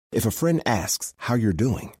If a friend asks how you're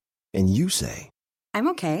doing, and you say, I'm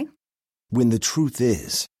okay. When the truth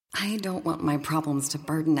is, I don't want my problems to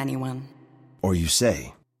burden anyone. or you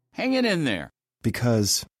say, Hang it in there.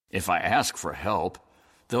 because, If I ask for help,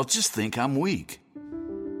 they'll just think I'm weak.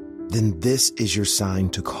 then this is your sign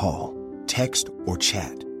to call, text, or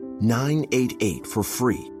chat 988 for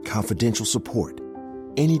free, confidential support.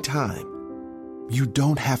 Anytime. You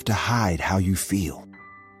don't have to hide how you feel.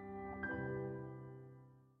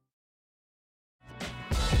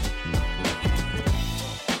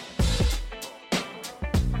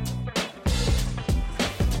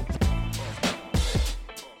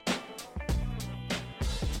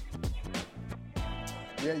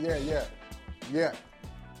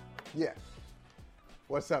 Yeah.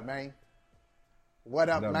 What's up, man? What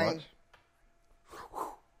up, Not man? much.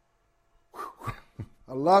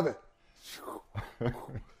 I love it.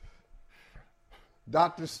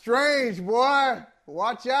 Doctor Strange, boy.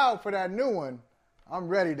 Watch out for that new one. I'm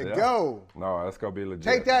ready to Yeah. go. No, that's gonna be legit.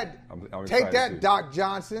 Take that. I'm Take excited that, too. Doc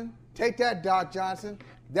Johnson. Take that, Doc Johnson.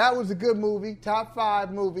 That was a good movie. Top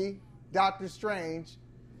 5 movie. Doctor Strange.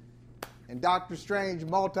 And Doctor Strange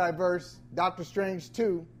Multiverse. Doctor Strange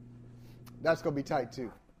 2. That's gonna be tight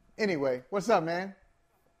too. Anyway, what's up, man?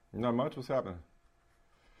 Not much. What's happening?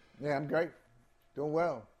 Yeah, I'm great. Doing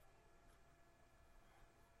well.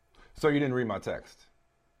 So you didn't read my text.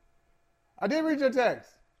 I did read your text.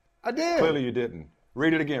 I did. Clearly you didn't.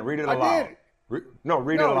 Read it again. Read it I aloud. did. Read No,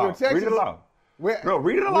 it your aloud. text Read it is- aloud. We're- No,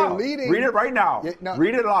 read it we're aloud. leading- Read it right now. Yeah, no.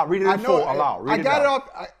 Read it aloud. Read it I in know. full aloud. Read I got it out.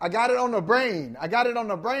 off. I got it on the brain. I got it on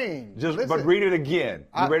the brain. Just Listen, but read it again.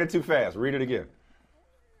 You read it too fast. Read it again.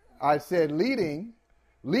 I said leading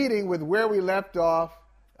with where we left off.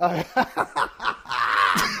 And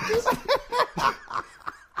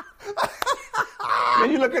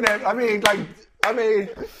you looking at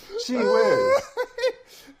gee whiz.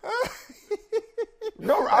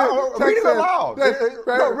 No, read it aloud.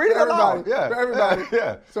 Read it aloud. Yeah. For everybody.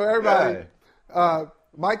 Yeah. So everybody.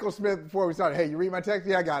 Michael Smith, before we started, hey, you read my text?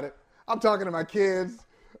 Yeah, I got it. I'm talking to my kids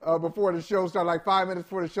before the show starts, like 5 minutes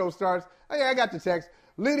before the show starts. Oh, yeah, I got the text.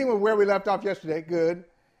 Leading with where we left off yesterday, good.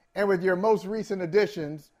 And with your most recent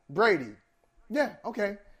additions, Brady. Yeah,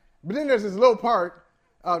 okay. But then there's this little part,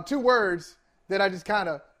 2 words that I just kind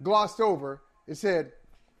of glossed over. It said,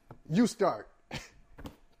 you start.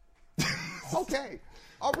 Okay.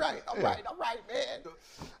 All right, man.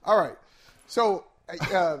 All right. So,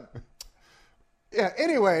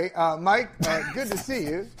 anyway, Mike, good to see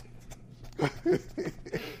you.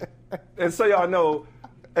 And so y'all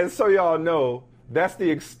know, that's the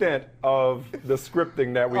extent of the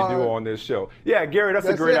scripting that we do on this show. Yeah, Gary, that's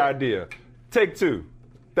a great idea. Take 2.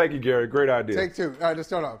 Thank you, Gary. Great idea. Take 2. All right, let's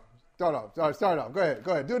start off. Start off. Go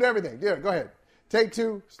ahead. Do everything. Yeah, go ahead. Take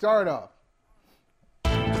 2. Start off.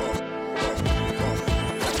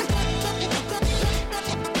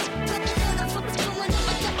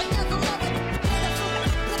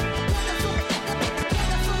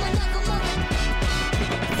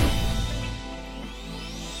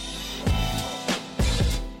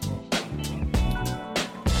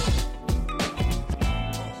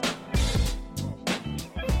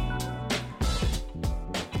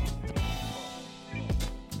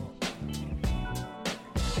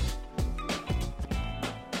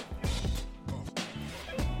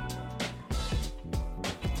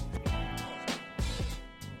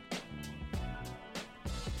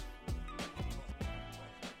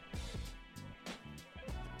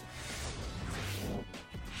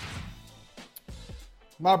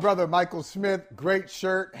 My brother, Michael Smith, great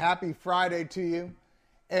shirt. Happy Friday to you.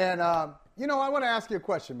 And, I want to ask you a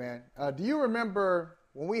question, man. Do you remember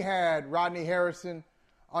when we had Rodney Harrison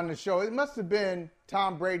on the show? It must have been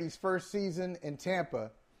Tom Brady's first season in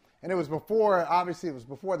Tampa. And it was before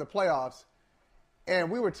the playoffs.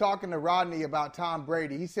 And we were talking to Rodney about Tom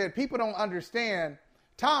Brady. He said, people don't understand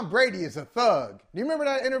Tom Brady is a thug. Do you remember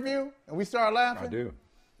that interview? And we started laughing?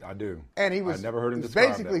 I do. And he was, I never heard him he was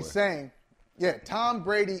described basically that way. saying, yeah, Tom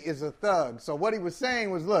Brady is a thug. So what he was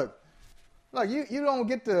saying was, look, you don't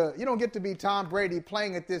get to be Tom Brady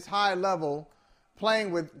playing at this high level,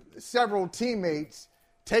 playing with several teammates,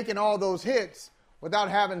 taking all those hits without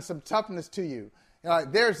having some toughness to you.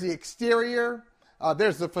 There's the exterior,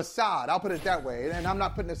 there's the facade. I'll put it that way. And I'm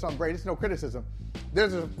not putting this on Brady. It's no criticism.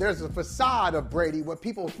 There's a facade of Brady, what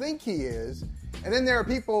people think he is, and then there are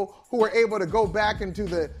people who are able to go back into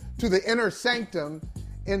the inner sanctum,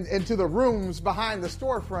 into the rooms behind the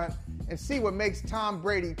storefront, and see what makes Tom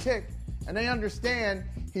Brady tick. And they understand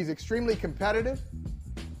he's extremely competitive,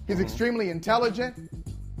 he's extremely intelligent,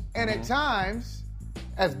 and at times,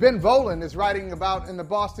 as Ben Volen is writing about in the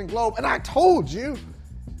Boston Globe, and I told you,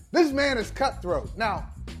 This man is cutthroat. Now,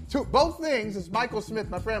 both things, as Michael Smith,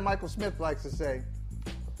 my friend Michael Smith likes to say,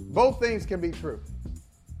 both things can be true.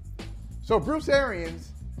 So Bruce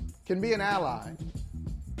Arians can be an ally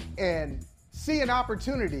and see an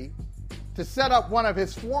opportunity to set up one of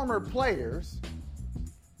his former players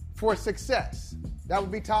for success. That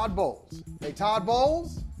would be Todd Bowles. Hey, Todd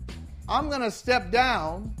Bowles, I'm going to step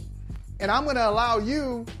down and I'm going to allow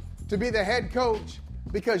you to be the head coach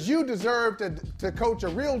because you deserve to coach a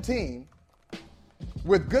real team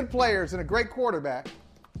with good players and a great quarterback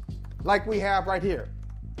like we have right here.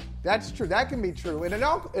 That's true. That can be true. And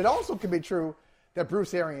it also can be true that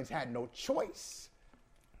Bruce Arians had no choice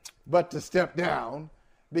but to step down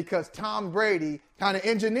because Tom Brady kind of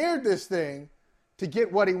engineered this thing to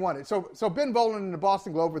get what he wanted. So Ben Volin in the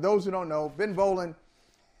Boston Globe, for those who don't know, Ben Volin,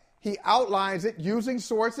 he outlines it using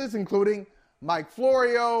sources including Mike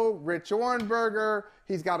Florio, Rich Ohrnberger.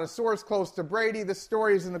 He's got a source close to Brady. The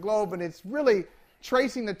story is in the Globe, and it's really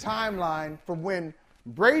tracing the timeline from when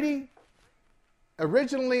Brady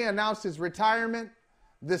originally announced his retirement,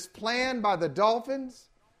 this plan by the Dolphins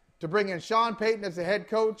to bring in Sean Payton as the head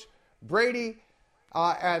coach, Brady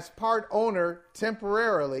as part owner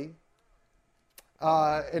temporarily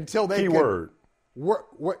until they could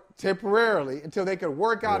temporarily until they could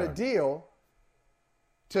work out a deal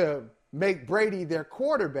to make Brady their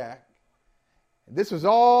quarterback. This was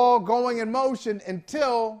all going in motion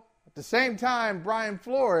until at the same time Brian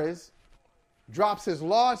Flores drops his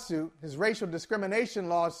lawsuit, his racial discrimination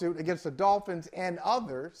lawsuit against the Dolphins and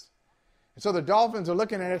others. And so the Dolphins are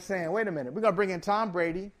looking at it saying, wait a minute, we're going to bring in Tom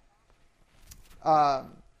Brady, a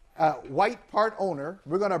white part owner.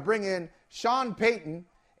 We're going to bring in Sean Payton,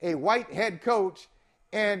 a white head coach,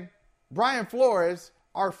 and Brian Flores,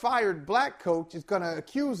 our fired black coach, is going to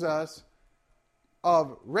accuse us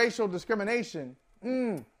of racial discrimination.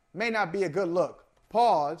 May not be a good look.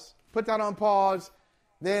 Pause. Put that on pause.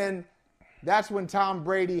 Then that's when Tom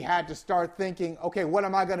Brady had to start thinking, okay, what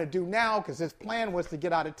am I going to do now? Because his plan was to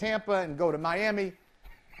get out of Tampa and go to Miami.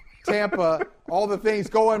 Tampa, all the things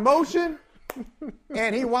go in motion.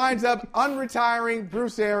 And he winds up unretiring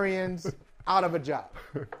Bruce Arians out of a job.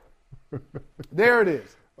 There it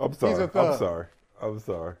is. I'm sorry. He's a thug. I'm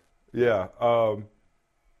sorry. Yeah.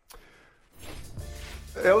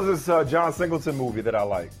 It was this John Singleton movie that I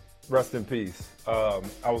like. Rest in peace. I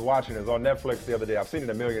was watching it. It was on Netflix the other day. I've seen it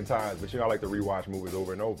a million times, but you know I like to rewatch movies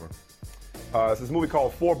over and over. It's this movie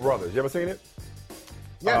called Four Brothers. You ever seen it?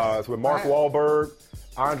 Yes. It's with Mark Wahlberg,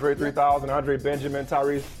 Andre 3000, Andre Benjamin,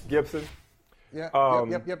 Tyrese Gibson. Yeah.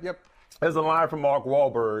 Yep. There's a line from Mark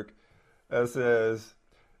Wahlberg that says,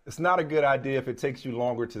 "It's not a good idea if it takes you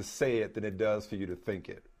longer to say it than it does for you to think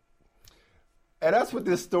it." And that's what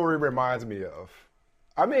this story reminds me of.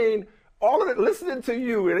 I mean, all of it, listening to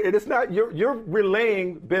you, and it's not, you're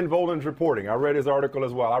relaying Ben Volin's reporting. I read his article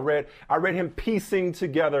as well. I read him piecing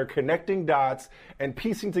together, connecting dots, and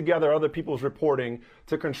piecing together other people's reporting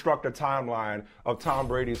to construct a timeline of Tom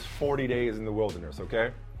Brady's 40 days in the wilderness,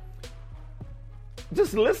 okay?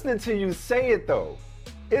 Just listening to you say it, though,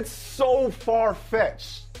 it's so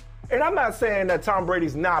far-fetched. And I'm not saying that Tom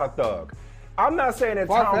Brady's not a thug. I'm not saying that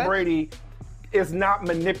Tom Brady is not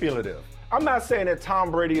manipulative. I'm not saying that Tom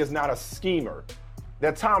Brady is not a schemer,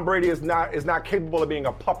 that Tom Brady is not capable of being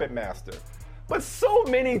a puppet master. But so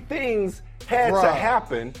many things had to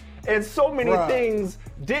happen, and so many things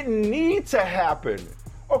didn't need to happen.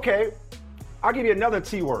 Okay, I'll give you another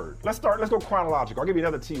T word. Let's go chronological. I'll give you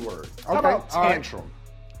another T word. How about tantrum?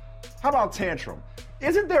 How about tantrum?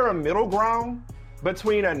 Isn't there a middle ground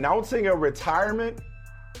between announcing a retirement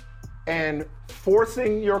and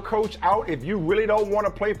forcing your coach out if you really don't want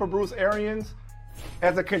to play for Bruce Arians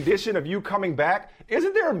as a condition of you coming back?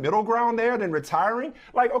 Isn't there a middle ground there than retiring?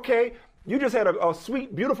 Like, okay, you just had a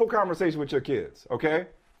sweet, beautiful conversation with your kids, okay?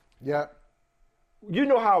 Yeah. You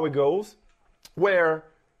know how it goes, where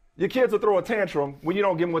your kids will throw a tantrum when you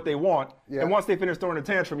don't give them what they want, and once they finish throwing a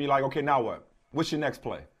tantrum, you're like, okay, now what? What's your next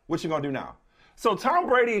play? What you gonna do now? So Tom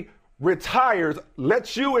Brady retires,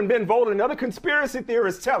 lets you and Ben Volin and other conspiracy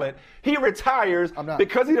theorists tell it. He retires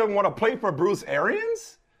because he doesn't want to play for Bruce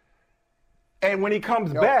Arians? And when he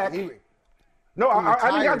comes back... I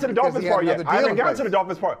haven't gotten to the Dolphins part yet. I haven't gotten to the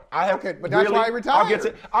Dolphins part. But that's why he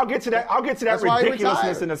retired. I'll get to that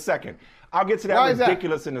ridiculousness in a second. I'll get to that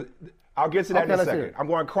ridiculous in a second. I'm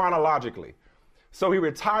going chronologically. So he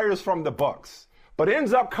retires from the Bucs, but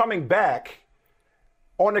ends up coming back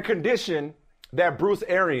on the condition that Bruce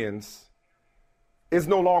Arians is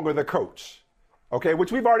no longer the coach, okay? Which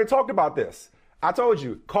we've already talked about this. I told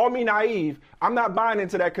you, call me naive. I'm not buying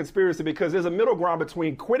into that conspiracy because there's a middle ground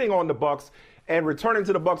between quitting on the Bucs and returning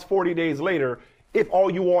to the Bucs 40 days later if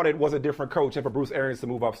all you wanted was a different coach and for Bruce Arians to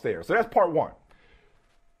move upstairs. So that's part one.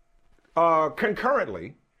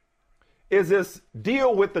 Concurrently, is this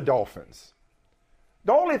deal with the Dolphins.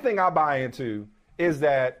 The only thing I buy into is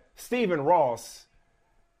that Stephen Ross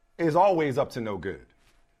is always up to no good.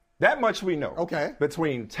 That much we know. Okay.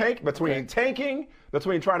 Between tanking,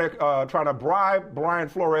 between trying to bribe Brian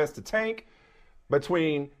Flores to tank,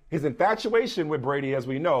 between his infatuation with Brady, as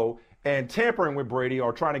we know, and tampering with Brady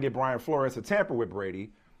or trying to get Brian Flores to tamper with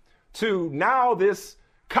Brady, to now this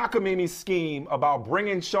cockamamie scheme about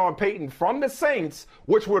bringing Sean Payton from the Saints,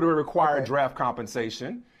 which would require draft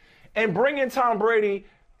compensation, and bringing Tom Brady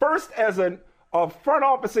first as a front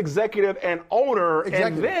office executive and owner,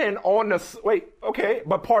 and then on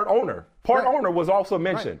the part owner. Part owner was also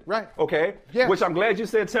mentioned. Right. Okay? Yes. Which I'm glad you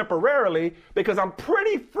said temporarily, because I'm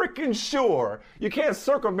pretty freaking sure you can't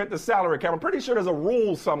circumvent the salary cap. I'm pretty sure there's a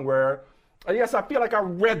rule somewhere. Yes, I feel like I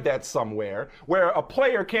read that somewhere, where a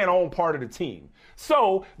player can't own part of the team.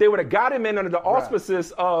 So they would have got him in under the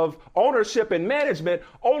auspices of ownership and management,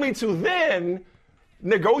 only to then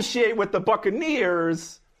negotiate with the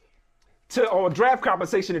Buccaneers on draft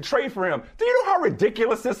compensation to trade for him. Do you know how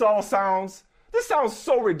ridiculous this all sounds? This sounds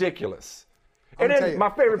so ridiculous. And then my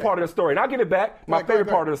favorite part of the story, and I'll give it back, my favorite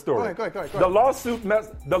part of the story. Go ahead. The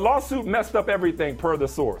lawsuit messed up everything per the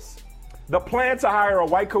source. The plan to hire a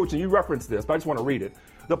white coach, and you referenced this, but I just want to read it.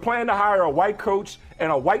 The plan to hire a white coach and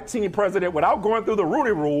a white team president without going through the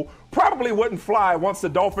Rooney Rule probably wouldn't fly once the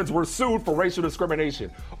Dolphins were sued for racial discrimination.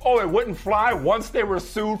 Oh, it wouldn't fly once they were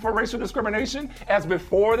sued for racial discrimination as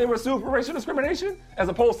before they were sued for racial discrimination? As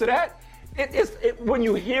opposed to that? When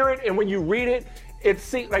you hear it and when you read it, it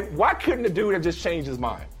seems like, why couldn't the dude have just changed his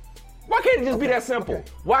mind? Why can't it just be that simple? Okay.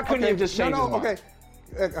 Why couldn't he have just changed his mind?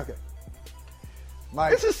 Okay.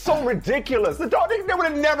 This is so ridiculous. They would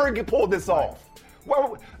have never pulled this off.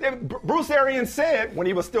 Well, Bruce Arians said when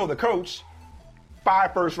he was still the coach,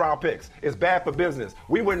 5 first-round picks. It's bad for business.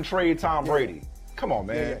 We wouldn't trade Tom Brady. Come on,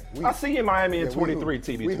 man. I see you in Miami in 23,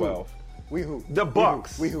 TB12. We who? The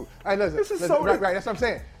Bucks. We who? Hey, listen, this is so right. That's what I'm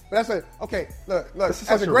saying. But that's look. This is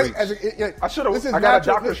such a reach. I got a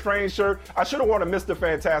Doctor Strange shirt. I should have worn a Mr.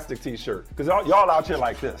 Fantastic T-shirt because y'all out here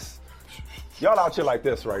like this. Y'all out here like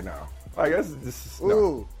this right now. Like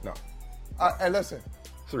no. Hey, listen.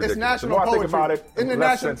 It's National the more Poetry. I think about it, the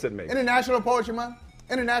less sense it makes. International Poetry Month.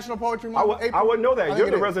 International Poetry Month. I wouldn't know that. You're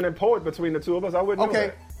the resident poet between the two of us. I wouldn't know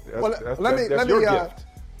that.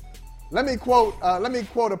 Let me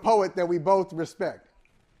quote a poet that we both respect.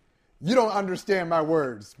 You don't understand my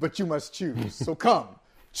words, but you must choose. So come,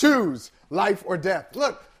 choose life or death.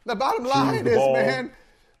 Look, the bottom line is, man,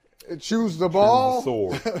 choose the ball.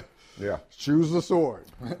 Choose the sword. Yeah. Choose the sword.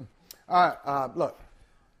 All right, look.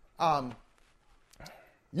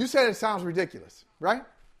 You said it sounds ridiculous, right?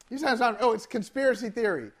 You said it's conspiracy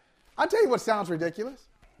theory. I'll tell you what sounds ridiculous.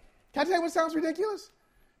 Can I tell you what sounds ridiculous?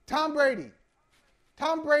 Tom Brady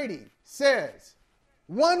says,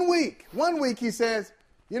 1 week he says,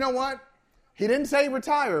 you know what? He didn't say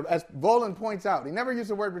retire, as Volan points out. He never used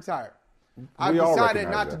the word retire. I've decided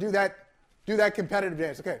not to do that competitive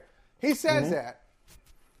dance. Okay. He says that.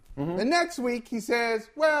 Mm-hmm. The next week he says,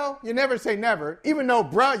 well, you never say never, even though,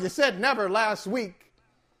 bruh, you said never last week.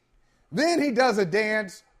 Then he does a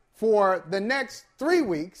dance for the next 3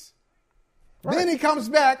 weeks. Right. Then he comes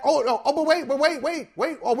back. But wait.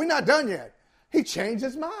 Oh, we're not done yet. He changed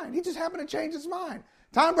his mind. He just happened to change his mind.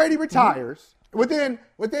 Tom Brady retires. Mm-hmm.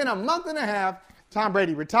 Within a month and a half, Tom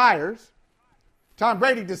Brady retires. Tom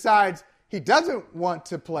Brady decides he doesn't want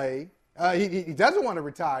to play. He doesn't want to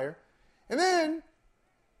retire. And then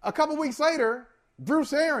a couple weeks later,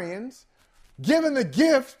 Bruce Arians, given the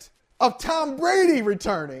gift of Tom Brady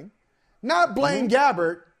returning, not Blaine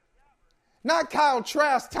Gabbert, not Kyle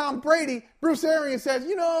Trask, Tom Brady, Bruce Arians says,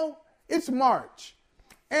 it's March.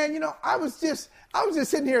 And, I was just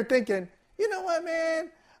sitting here thinking, you know what,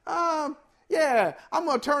 man? I'm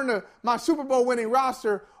going to turn my Super Bowl winning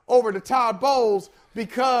roster over to Todd Bowles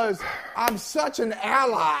because I'm such an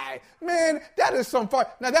ally. Man, that is some fun.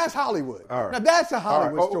 Now, that's Hollywood. All right. Now, that's a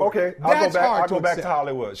Hollywood story. Okay, I'll go back to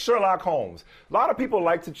Hollywood. Sherlock Holmes. A lot of people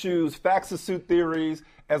like to choose facts to suit theories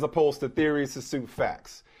as opposed to theories to suit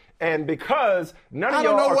facts. And because none of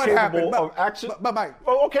y'all are capable of action. But Mike.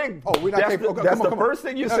 Oh, okay. Oh, we're not capable. That's the first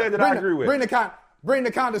thing you said that I agree with. Bring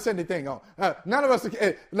the condescending thing on. None of us,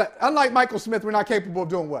 unlike Michael Smith, we're not capable of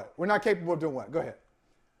doing what? Go ahead.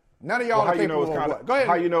 None of y'all are capable of what? Go ahead.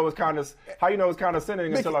 How you know it's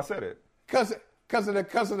condescending until I said it? Because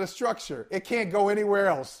of the structure. It can't go anywhere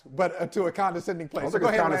else but to a condescending place. I don't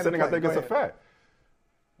think it's condescending. I think it's a fact.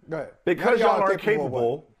 Go ahead. Because y'all aren't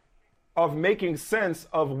capable of making sense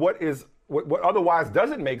of what is what otherwise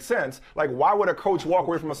doesn't make sense. Like, why would a coach walk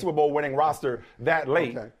away from a Super Bowl winning roster that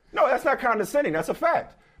late? Okay. No, that's not condescending. That's a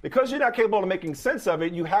fact. Because you're not capable of making sense of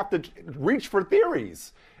it, you have to reach for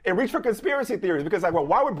theories and reach for conspiracy theories. Because, like, well,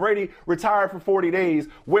 why would Brady retire for 40 days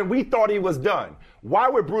when we thought he was done? Why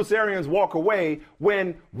would Bruce Arians walk away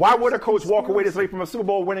why would a coach walk away this late from a Super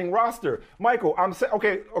Bowl winning roster? Michael, I'm saying,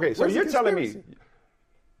 okay, so you're telling me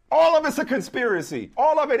all of it's a conspiracy.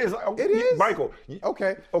 All of it is. It is. Michael.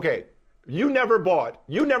 Okay. You never bought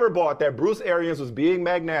that Bruce Arians was being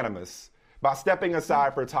magnanimous by stepping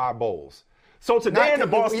aside for Todd Bowles. So today in the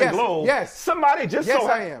Boston Globe, somebody just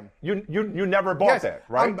I am. You never bought that,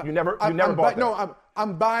 right? You never bought that. No,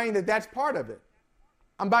 I'm buying that's part of it.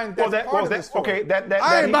 I'm buying that's part of the story. Okay, that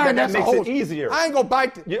makes it easier. I ain't gonna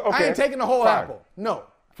bite it. I ain't taking the whole apple. No,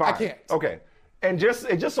 Fine. I can't. Okay. And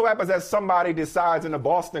it just so happens that somebody decides in the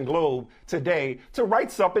Boston Globe today to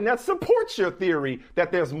write something that supports your theory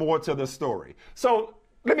that there's more to the story. So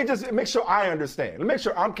let me just make sure I understand. Let me make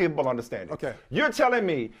sure I'm capable of understanding. Okay. You're telling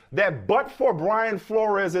me that but for Brian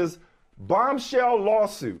Flores' bombshell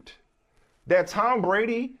lawsuit, that Tom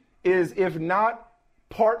Brady is, if not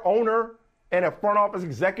part owner and a front office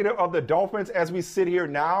executive of the Dolphins as we sit here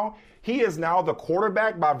now, he is now the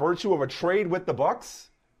quarterback by virtue of a trade with the Bucs?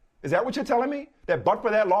 Is that what you're telling me? That but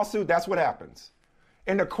for that lawsuit, that's what happens?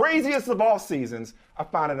 In the craziest of all seasons, I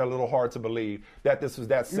find it a little hard to believe that this was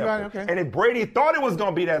that simple. Right, okay. And if Brady thought it was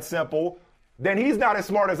going to be that simple, then he's not as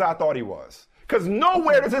smart as I thought he was. Because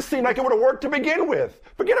nowhere does it seem like it would have worked to begin with.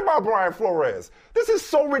 Forget about Brian Flores. This is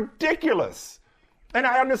so ridiculous. And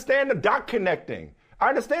I understand the dot connecting.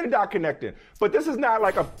 But this is not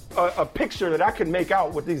like a picture that I can make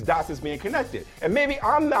out with these dots as being connected. And maybe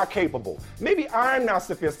I'm not capable. Maybe I'm not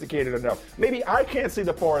sophisticated enough. Maybe I can't see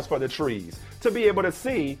the forest for the trees to be able to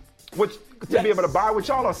see, be able to buy what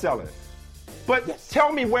y'all are selling. But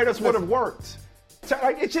tell me where this would have worked.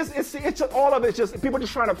 It's just all of it's just people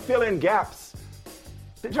just trying to fill in gaps.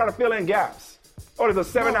 They're trying to fill in gaps. Oh,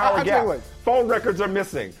 there's a 7-hour gap. Phone records are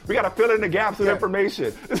missing. We got to fill in the gaps with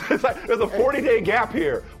information. It's like there's a 40-day gap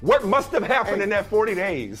here. What must have happened in that 40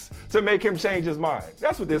 days to make him change his mind?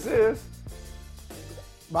 That's what this is.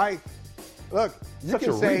 Mike, look, you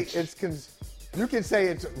can say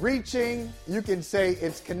it's reaching. You can say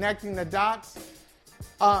it's connecting the dots.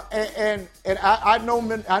 And I know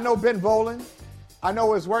Ben Volin. I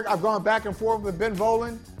know his work. I've gone back and forth with Ben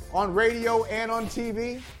Volin on radio and on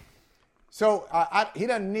TV. So he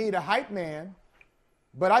doesn't need a hype man,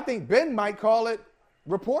 but I think Ben might call it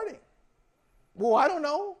reporting. Well, I don't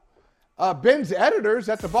know. Ben's editors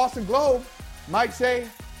at the Boston Globe might say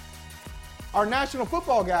our national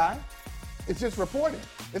football guy is just reporting.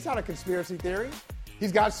 It's not a conspiracy theory.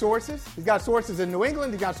 He's got sources. He's got sources in New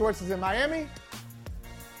England. He's got sources in Miami.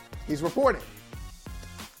 He's reporting.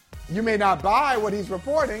 You may not buy what he's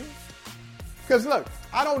reporting because, look,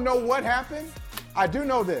 I don't know what happened. I do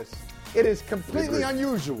know this. It is completely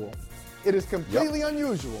unusual. It is completely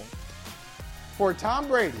unusual for Tom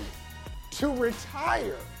Brady to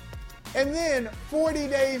retire and then 40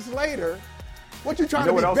 days later, what you trying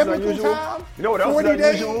to be biblical, Tom? You know what else is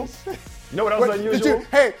unusual? You know what else is unusual?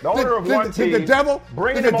 The owner of one team. Did the devil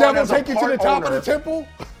take you to the top of the temple?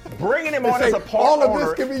 Bringing him on as a part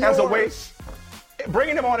owner as a way.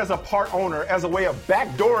 Bringing him on as a part owner as a way of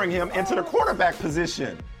backdooring him into the quarterback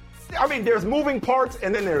position. I mean, there's moving parts,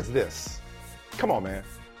 and then there's this. Come on, man.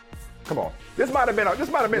 Come on. This might have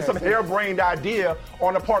been some harebrained idea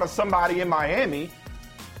on the part of somebody in Miami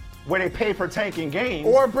where they pay for tanking games.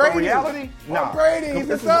 Or Brady. But reality, nah. Or Brady. He's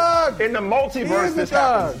a thug. In the multiverse, this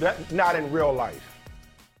happens. Not in real life.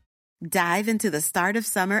 Dive into the start of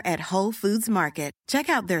summer at Whole Foods Market. Check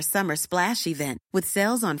out their Summer Splash event with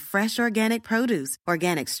sales on fresh organic produce,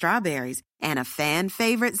 organic strawberries, and a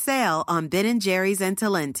fan-favorite sale on Ben & Jerry's and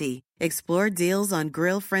Talenti. Explore deals on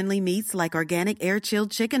grill-friendly meats like organic air-chilled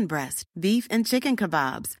chicken breast, beef and chicken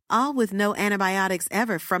kebabs, all with no antibiotics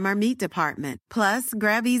ever from our meat department. Plus,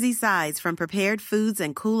 grab easy sides from prepared foods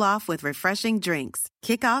and cool off with refreshing drinks.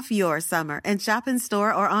 Kick off your summer and shop in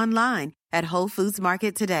store or online at Whole Foods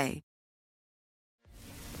Market today.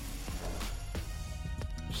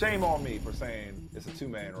 Shame on me for saying it's a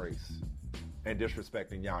two-man race and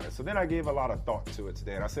disrespecting Giannis. So then I gave a lot of thought to it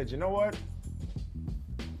today, and I said, you know what?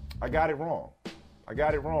 I got it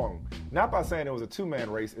wrong. Not by saying it was a two-man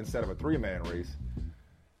race instead of a three-man race.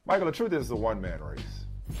 Michael, the truth is it's a one-man race.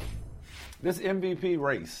 This MVP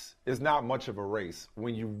race is not much of a race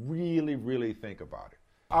when you really, really think about it.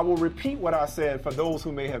 I will repeat what I said for those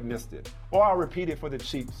who may have missed it, or I'll repeat it for the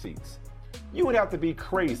cheap seats. You would have to be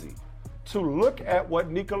crazy to look at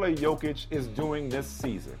what Nikola Jokic is doing this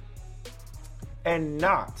season and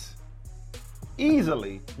not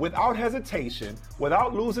easily, without hesitation,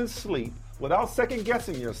 without losing sleep, without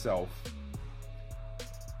second-guessing yourself,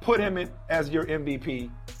 put him in as your MVP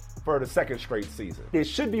for the second straight season. It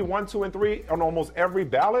should be 1, 2, and 3 on almost every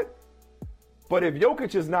ballot. But if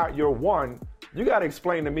Jokic is not your one, you got to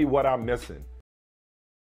explain to me what I'm missing.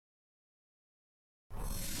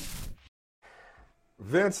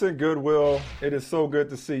 Vincent Goodwill, it is so good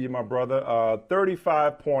to see you, my brother.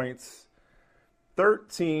 35 points,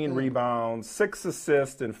 13 rebounds, 6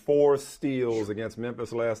 assists, and 4 steals against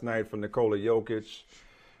Memphis last night from Nikola Jokic.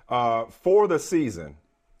 For the season,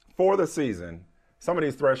 some of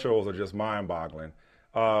these thresholds are just mind-boggling.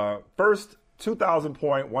 First 2,000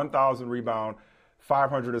 point, 1,000 rebound,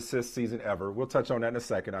 500 assist season ever. We'll touch on that in a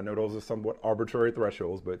second. I know those are somewhat arbitrary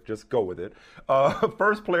thresholds, but just go with it.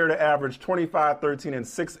 First player to average 25, 13, and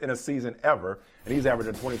 6 in a season ever, and he's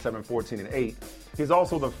averaging 27, 14, and 8. He's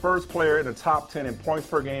also the first player in the top 10 in points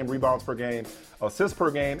per game, rebounds per game, assists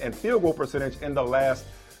per game, and field goal percentage in the last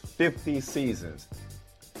 50 seasons.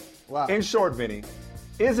 Wow. In short, Vinny,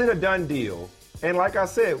 is it a done deal? And like I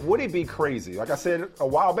said, would it be crazy? Like I said a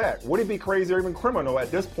while back, would it be crazy or even criminal at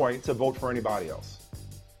this point to vote for anybody else?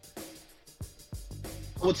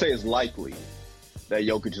 I would say it's likely that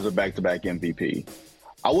Jokic is a back-to-back MVP.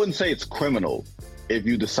 I wouldn't say it's criminal if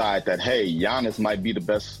you decide that, hey, Giannis might be the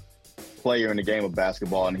best player in the game of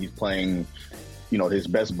basketball and he's playing, his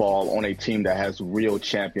best ball on a team that has real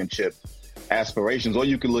championship aspirations. Or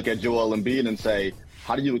you could look at Joel Embiid and say,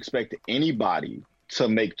 how do you expect anybody to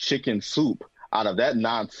make chicken soup out of that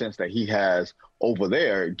nonsense that he has over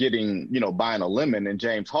there, getting, buying a lemon and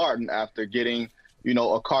James Harden after getting,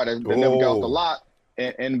 a car that never got off the lot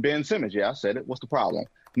and Ben Simmons. Yeah, I said it. What's the problem?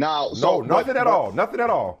 Now, nothing at all. Nothing at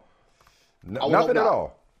all.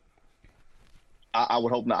 I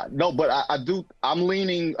would hope not. No, but I do. I'm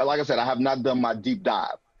leaning, like I said, I have not done my deep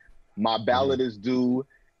dive. My ballot is due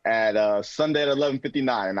at Sunday at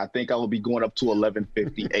 11:59, and I think I will be going up to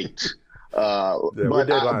 11:58.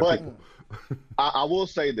 I will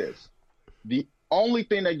say this. The only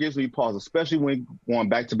thing that gives me pause, especially when going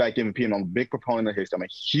back-to-back MVP, and I'm a big proponent of history. I'm a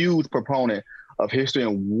huge proponent of history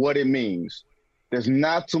and what it means. There's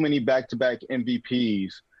not too many back-to-back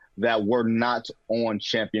MVPs that were not on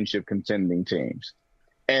championship contending teams.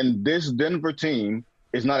 And this Denver team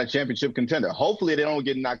is not a championship contender. Hopefully they don't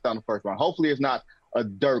get knocked down the first round. Hopefully it's not a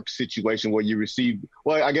Dirk situation where you receive,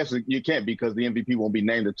 well, I guess you can't because the MVP won't be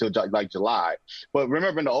named until July. But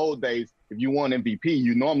remember in the old days, if you won MVP,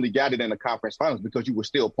 you normally got it in the conference finals because you were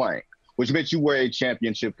still playing, which meant you were a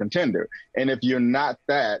championship contender. And if you're not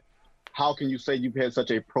that, how can you say you've had such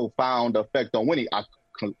a profound effect on winning? I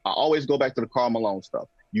always go back to the Karl Malone stuff.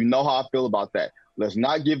 You know how I feel about that. Let's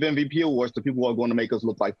not give MVP awards to people who are going to make us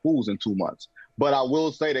look like fools in 2 months. But I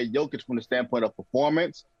will say that Jokic, from the standpoint of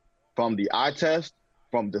performance, from the eye test,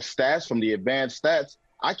 from the stats, from the advanced stats,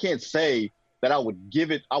 I can't say that I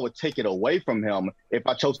would take it away from him if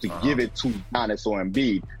I chose to give it to Giannis or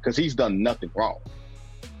Embiid, because he's done nothing wrong.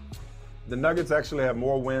 The Nuggets actually have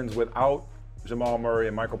more wins without Jamal Murray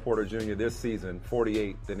and Michael Porter Jr. this season,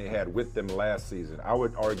 48, than they had with them last season. I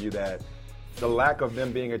would argue that the lack of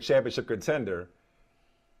them being a championship contender,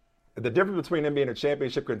 the difference between them being a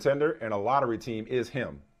championship contender and a lottery team is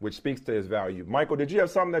him, which speaks to his value. Michael, did you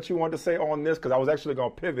have something that you wanted to say on this? Because I was actually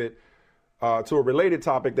going to pivot to a related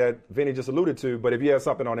topic that Vinny just alluded to, but if you have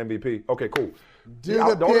something on MVP, okay, cool. The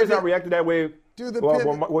only reason I reacted that way,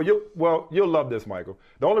 you'll love this, Michael.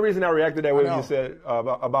 The only reason I reacted that way when you said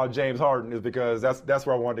about James Harden is because that's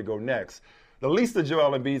where I wanted to go next. The least of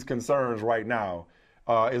Joel Embiid's concerns right now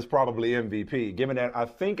is probably MVP, given that I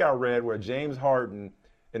think I read where James Harden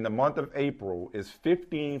in the month of April is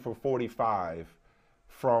 15 for 45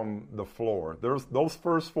 from the floor. Those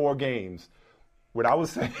first 4 games, what I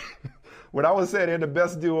was saying they're the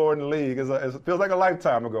best duo in the league. It feels like a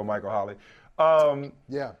lifetime ago, Michael Holley.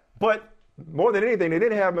 Yeah. But more than anything, they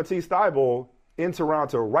didn't have Matisse Thybulle in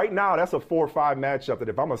Toronto. Right now, that's a 4-5 matchup that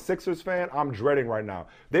if I'm a Sixers fan, I'm dreading right now.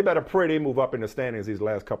 They better pray they move up in the standings these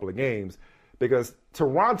last couple of games, because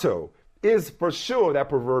Toronto is for sure that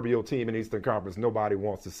proverbial team in Eastern Conference nobody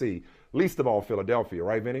wants to see, least of all Philadelphia,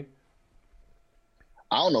 right, Vinny?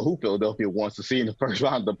 I don't know who Philadelphia wants to see in the first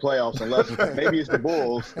round of the playoffs, unless maybe it's the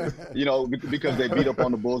Bulls, because they beat up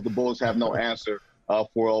on the Bulls. The Bulls have no answer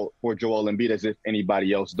for Joel Embiid, as if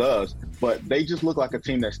anybody else does. But they just look like a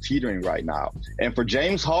team that's teetering right now. And for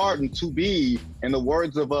James Harden to be, in the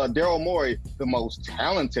words of Daryl Morey, the most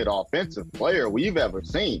talented offensive player we've ever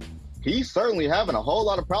seen, he's certainly having a whole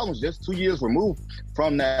lot of problems just 2 years removed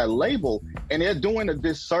from that label. And they're doing a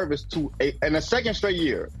disservice in a second straight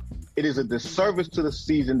year. It is a disservice to the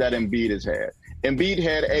season that Embiid has had. Embiid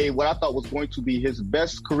had what I thought was going to be his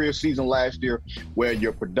best career season last year, where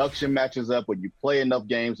your production matches up, where you play enough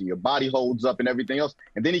games and your body holds up and everything else.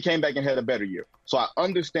 And then he came back and had a better year. So I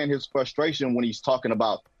understand his frustration when he's talking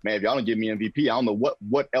about, man, if y'all don't give me MVP, I don't know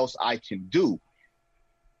what else I can do.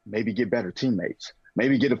 Maybe get better teammates.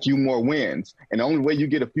 Maybe get a few more wins. And the only way you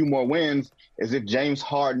get a few more wins is if James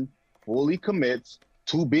Harden fully commits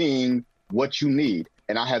to being what you need.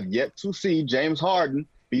 And I have yet to see James Harden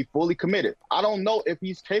be fully committed. I don't know if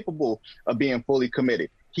he's capable of being fully committed.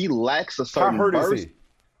 He lacks a certain burst.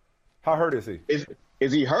 How hurt is he?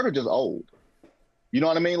 Is he hurt or just old? You know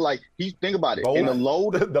what I mean? Like, think about it. In the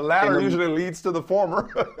load, the latter usually leads to the former.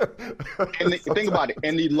 Think about it.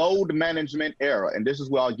 In the load management era, and this is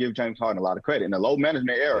where I'll give James Harden a lot of credit. In the load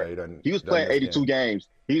management era, he was playing 82 games.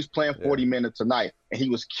 He was playing 40 minutes a night, and he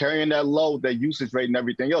was carrying that load, that usage rate, and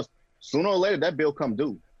everything else. Sooner or later, that bill come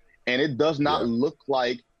due, and it does not look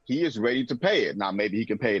like he is ready to pay it. Now, maybe he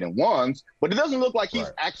can pay it in ones, but it doesn't look like he's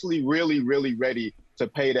actually really, really ready to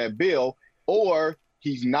pay that bill, or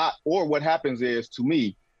he's not. Or what happens is, to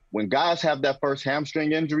me, when guys have that first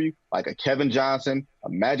hamstring injury, like a Kevin Johnson, a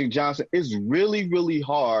Magic Johnson, it's really, really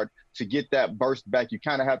hard to get that burst back. You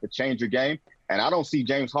kind of have to change your game. And I don't see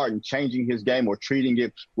James Harden changing his game or treating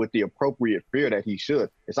it with the appropriate fear that he should.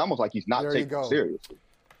 It's almost like he's not taking it seriously.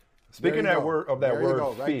 Speaking of that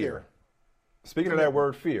word fear. Speaking of that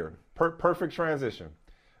word fear, perfect transition.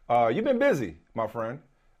 You've been busy, my friend.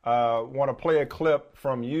 Want to play a clip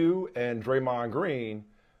from you and Draymond Green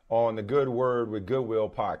on the Good Word with Goodwill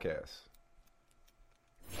podcast.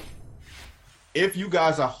 If you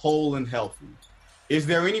guys are whole and healthy, is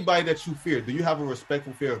there anybody that you fear? Do you have a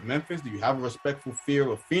respectful fear of Memphis? Do you have a respectful fear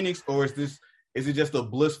of Phoenix? Or is it just a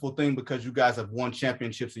blissful thing because you guys have won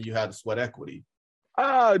championships and you had the sweat equity?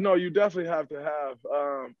 No, you definitely have to have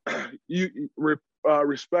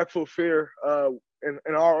respectful fear.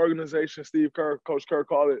 In our organization, Steve Kerr, Coach Kerr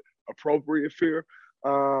called it appropriate fear.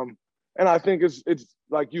 And I think it's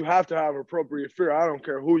like you have to have appropriate fear. I don't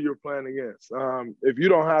care who you're playing against. If you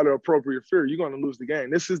don't have the appropriate fear, you're going to lose the game.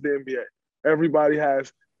 This is the NBA. Everybody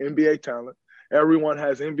has NBA talent. Everyone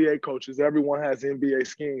has NBA coaches. Everyone has NBA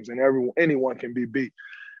schemes, and anyone can be beat.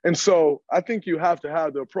 And so I think you have to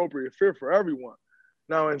have the appropriate fear for everyone.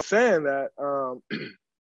 Now, in saying that,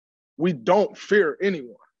 we don't fear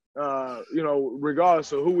anyone,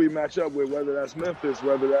 regardless of who we match up with, whether that's Memphis,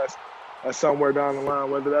 whether that's somewhere down the line,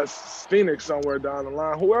 whether that's Phoenix somewhere down the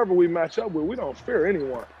line, whoever we match up with, we don't fear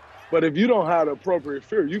anyone. But if you don't have the appropriate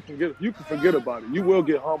fear, you can forget about it. You will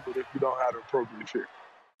get humbled if you don't have the appropriate fear.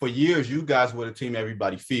 For years, you guys were the team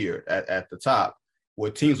everybody feared at the top,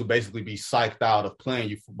 where teams would basically be psyched out of playing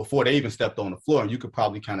you before they even stepped on the floor, and you could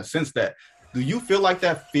probably kind of sense that. Do you feel like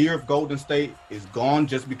that fear of Golden State is gone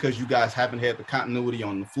just because you guys haven't had the continuity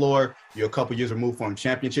on the floor? You're a couple years removed from a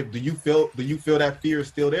championship. Do you feel that fear is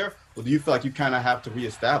still there, or do you feel like you kind of have to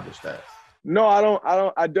reestablish that? No, I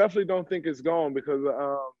don't. I definitely don't think it's gone because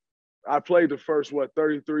I played the first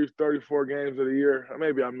 33, 34 games of the year.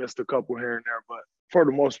 Maybe I missed a couple here and there, but for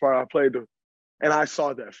the most part, I played and I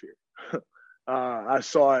saw that fear. I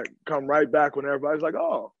saw it come right back when everybody's like,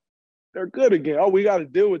 "Oh, they're good again. Oh, we got to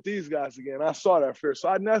deal with these guys again." I saw that fear. So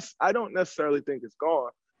I don't necessarily think it's gone.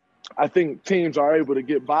 I think teams are able to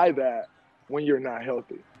get by that when you're not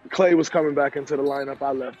healthy. Clay was coming back into the lineup.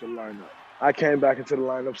 I left the lineup. I came back into the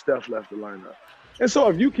lineup. Steph left the lineup. And so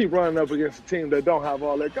if you keep running up against a team that don't have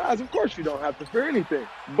all their guys, of course you don't have to fear anything.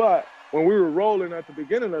 But when we were rolling at the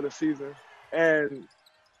beginning of the season and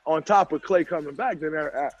on top of Clay coming back, then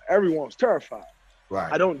everyone's terrified.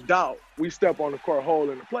 Right. I don't doubt we step on the court hole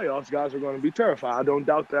in the playoffs, guys are going to be terrified. I don't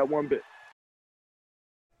doubt that one bit.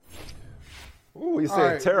 Ooh, he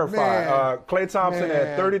said terrified. Klay Thompson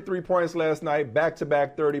had 33 points last night,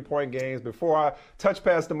 back-to-back 30-point games. Before I touch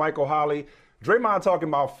past to Michael Holley, Draymond talking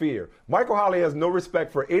about fear. Michael Holley has no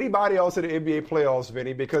respect for anybody else in the NBA playoffs,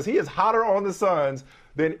 Vinny, because he is hotter on the Suns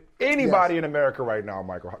than anybody in America right now,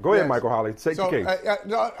 Michael. Go ahead, Michael Holley. Take the case.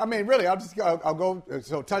 Really, I'll go.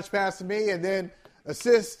 So touch pass to me and then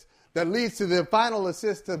assist that leads to the final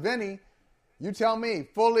assist to Vinny. You tell me,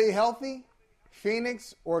 fully healthy,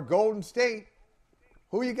 Phoenix or Golden State,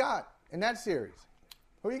 who you got in that series?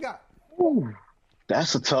 Who you got? Ooh,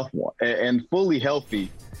 that's a tough one. And fully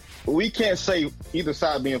healthy, we can't say either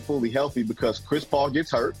side being fully healthy because Chris Paul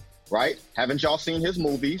gets hurt, right? Haven't y'all seen his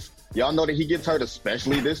movies? Y'all know that he gets hurt,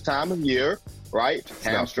 especially this time of year. right?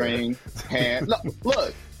 Hamstring, hand.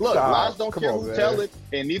 Look. Lies don't care who tell it,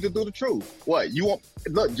 and neither do the truth. What you want?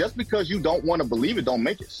 Look, just because you don't want to believe it, don't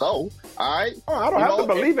make it so. All right? Oh, I don't have to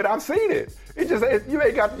believe it. I've seen it. You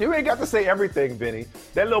ain't got to say everything, Benny.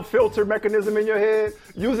 That little filter mechanism in your head,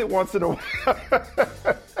 use it once in a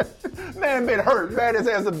while. Man been hurt. Man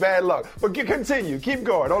has some bad luck. But continue. Keep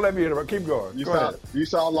going. Don't let me interrupt. Keep going. You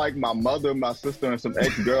sound like my mother, my sister, and some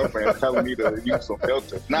ex-girlfriends telling me to use some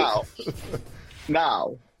filters.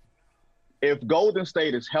 Now, if Golden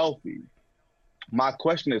State is healthy, my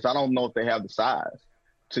question is, I don't know if they have the size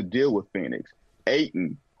to deal with Phoenix.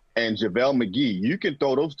 Ayton and JaVale McGee, you can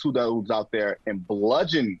throw those two dudes out there and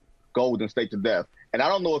bludgeon Golden State to death. And I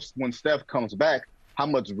don't know if when Steph comes back, how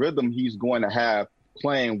much rhythm he's going to have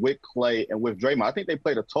playing with Klay and with Draymond. I think they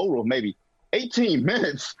played a total of maybe 18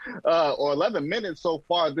 minutes or 11 minutes so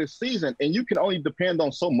far this season. And you can only depend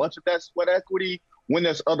on so much of that sweat equity when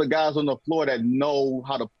there's other guys on the floor that know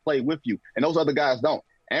how to play with you. And those other guys don't.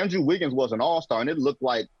 Andrew Wiggins was an all-star, and it looked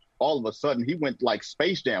like all of a sudden he went like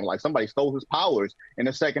Space Jam, like somebody stole his powers in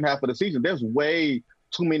the second half of the season. There's way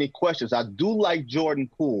too many questions. I do like Jordan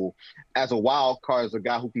Poole as a wild card, as a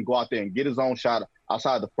guy who can go out there and get his own shot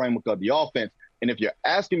outside the framework of the offense. And if you're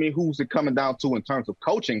asking me who's it coming down to in terms of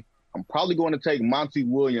coaching, I'm probably going to take Monty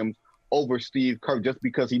Williams over Steve Kerr just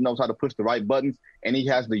because he knows how to push the right buttons and he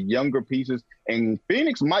has the younger pieces. And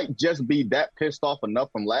Phoenix might just be that pissed off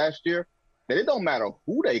enough from last year that it don't matter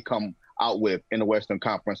who they come out with in the Western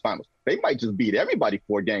Conference Finals. They might just beat everybody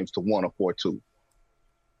 4 games to 1 or 4-2.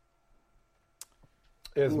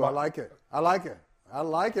 I like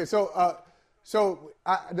it. So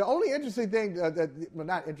the only interesting thing well,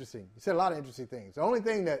 not interesting. You said a lot of interesting things. The only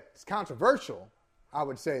thing that's controversial, I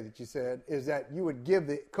would say that you said, is that you would give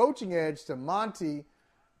the coaching edge to Monty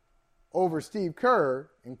over Steve Kerr,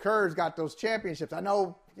 and Kerr's got those championships. I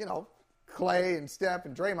know, Klay and Steph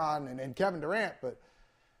and Draymond and Kevin Durant, but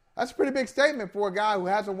that's a pretty big statement for a guy who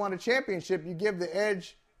hasn't won a championship. You give him the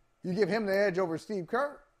edge over Steve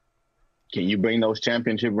Kerr. Can you bring those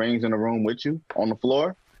championship rings in the room with you on the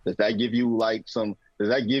floor? Does that give you like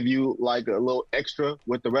a little extra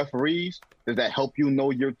with the referees? Does that help you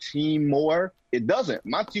know your team more? It doesn't.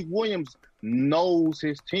 Monty Williams knows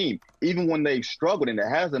his team. Even when they've struggled, and it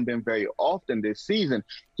hasn't been very often this season,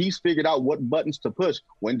 he's figured out what buttons to push.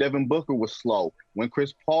 When Devin Booker was slow, when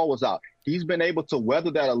Chris Paul was out, he's been able to weather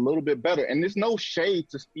that a little bit better. And there's no shade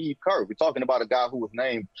to Steve Kerr. We're talking about a guy who was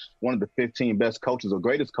named one of the 15 best coaches or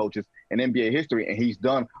greatest coaches in NBA history, and he's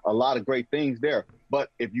done a lot of great things there. But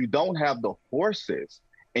if you don't have the horses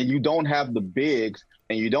and you don't have the bigs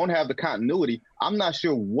and you don't have the continuity, I'm not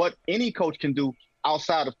sure what any coach can do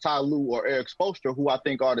outside of Ty Lue or Eric Spoelstra, who I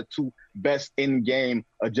think are the two best in-game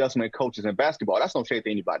adjustment coaches in basketball. That's no shade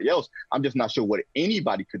to anybody else. I'm just not sure what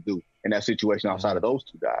anybody could do in that situation outside of those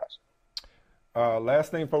two guys.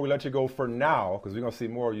 Last thing before we let you go for now, because we're going to see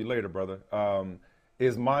more of you later, brother,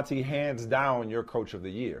 is Monty hands down your coach of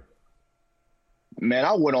the year? Man,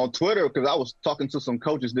 I went on Twitter because I was talking to some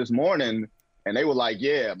coaches this morning, and they were like,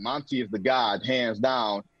 yeah, Monty is the guy, hands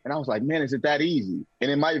down. And I was like, man, is it that easy?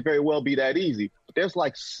 And it might very well be that easy. But there's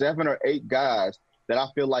like 7 or 8 guys that I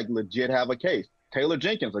feel like legit have a case. Taylor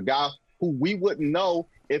Jenkins, a guy who we wouldn't know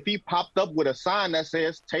if he popped up with a sign that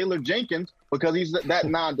says Taylor Jenkins because he's that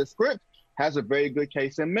nondescript, has a very good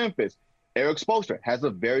case in Memphis. Eric Spoelstra has a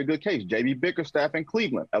very good case. J.B. Bickerstaff in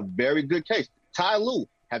Cleveland, a very good case. Ty Lue,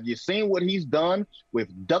 have you seen what he's done with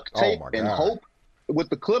duct tape and hope with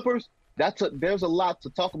the Clippers? There's a lot to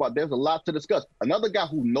talk about. There's a lot to discuss. Another guy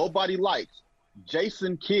who nobody likes,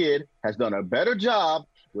 Jason Kidd, has done a better job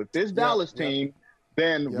with this Dallas team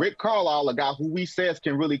than Rick Carlisle, a guy who we says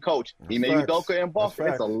can really coach. He made Udoka and Boston.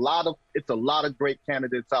 It's a lot of great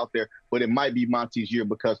candidates out there, but it might be Monty's year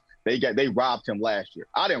because they robbed him last year.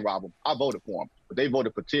 I didn't rob him. I voted for him, but they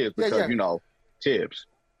voted for Tibbs because Tibbs.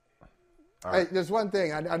 Hey, there's one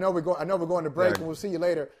thing. I know we're going to break, and we'll see you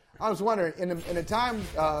later. I was wondering, in the time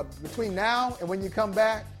between now and when you come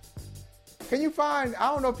back, can you find?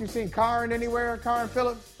 I don't know if you've seen Karn anywhere. Karn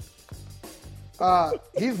Phillips.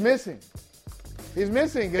 He's missing. He's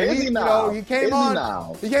missing. He came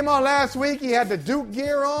on last week. He had the Duke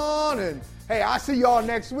gear on, and hey, I see y'all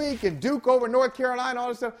next week. And Duke over North Carolina, all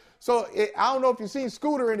this stuff. So I don't know if you've seen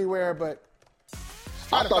Scooter anywhere, but.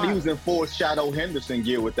 I thought he was in full Shadow Henderson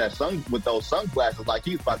gear with those sunglasses, like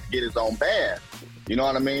he was about to get his own band. You know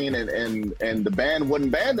what I mean? And the band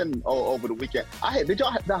wasn't banding over the weekend. Did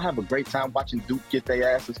y'all have a great time watching Duke get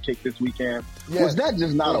their asses kicked this weekend? Yes. Was that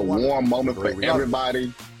just not a warm moment for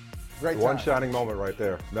everybody? Great time. One shining moment right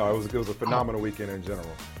there. No, it was a phenomenal weekend in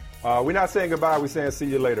general. We're not saying goodbye. We're saying see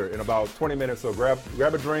you later in about 20 minutes. So grab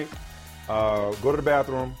a drink. Go to the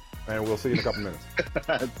bathroom, and we'll see you in a couple minutes.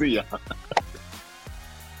 See ya.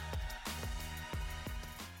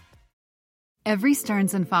 Every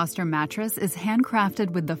Stearns & Foster mattress is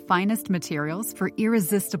handcrafted with the finest materials for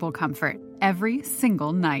irresistible comfort every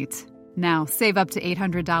single night. Now, save up to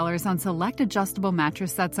 $800 on select adjustable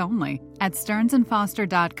mattress sets only at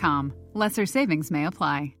stearnsandfoster.com. Lesser savings may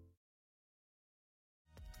apply.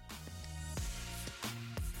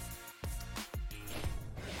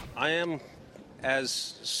 I am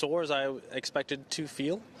as sore as I expected to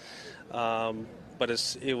feel, but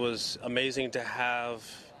it was amazing to have.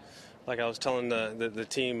 Like I was telling the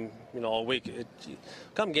team, all week,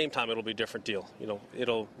 come game time, it'll be a different deal.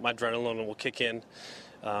 My adrenaline will kick in.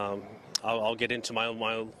 I'll get into my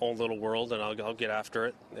own little world, and I'll get after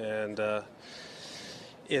it. And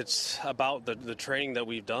it's about the training that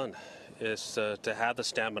we've done is to have the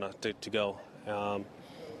stamina to go.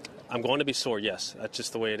 I'm going to be sore, yes. That's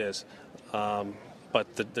just the way it is.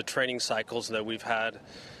 But the training cycles that we've had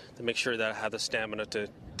to make sure that I have the stamina to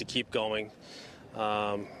keep going.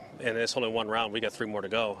 And it's only one round. We got 3 more to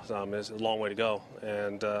go. It's a long way to go,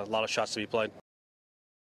 and a lot of shots to be played.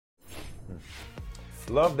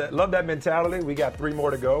 Love that mentality. We got 3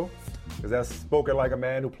 more to go, because that's spoken like a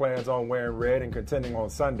man who plans on wearing red and contending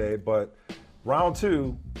on Sunday. But round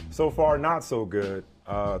 2, so far not so good.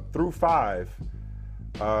 Through 5,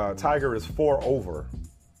 Tiger is 4 over,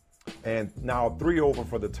 and now 3 over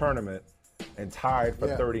for the tournament, and tied for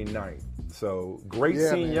 39th. So great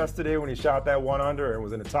scene yesterday when he shot that 1 under and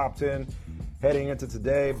was in the top 10 heading into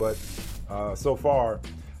today, but so far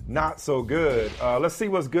not so good. Let's see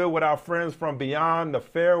what's good with our friends from Beyond the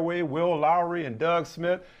Fairway, Will Lowry and Doug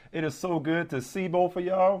Smith. It is so good to see both of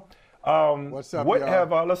y'all. What's up,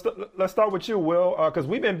 y'all? Let's start with you, Will, because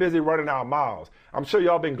we've been busy running our miles. I'm sure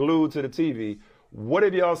y'all been glued to the TV. What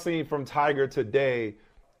have y'all seen from Tiger today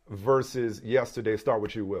versus yesterday? Start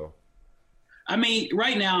with you, Will. I mean,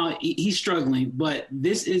 right now he's struggling, but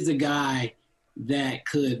this is a guy that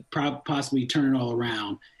could possibly turn it all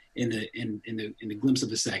around in the glimpse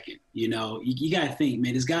of a second. You got to think,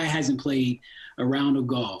 man, this guy hasn't played a round of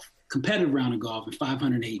golf, competitive round of golf, in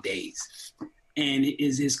 508 days, and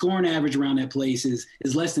his scoring average around that place is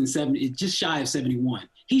less than 70. It's just shy of 71.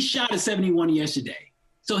 He shot a 71 yesterday.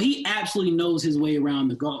 So he absolutely knows his way around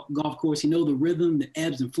the golf course. He knows the rhythm, the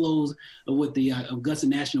ebbs and flows of what the Augusta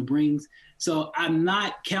National brings. So I'm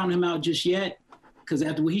not counting him out just yet, because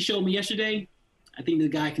after what he showed me yesterday, I think the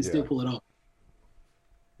guy can still pull it off.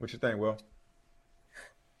 What you think, Will?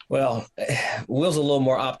 Well, Will's a little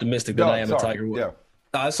more optimistic than I am at Tiger Woods.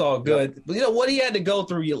 Yeah. It's all good. But what he had to go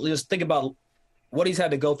through, just think about what he's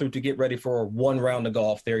had to go through to get ready for 1 round of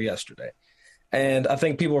golf there yesterday. And I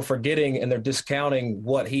think people are forgetting and they're discounting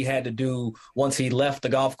what he had to do once he left the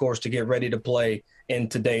golf course to get ready to play in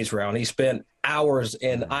today's round. He spent hours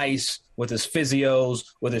in ice with his physios,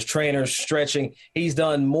 with his trainers, stretching. He's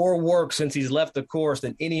done more work since he's left the course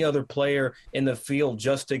than any other player in the field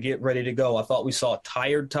just to get ready to go. I thought we saw a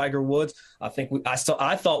tired Tiger Woods. I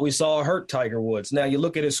thought we saw a hurt Tiger Woods. Now you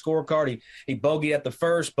look at his scorecard. He bogeyed at the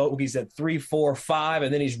first, bogeys at 3, 4, 5,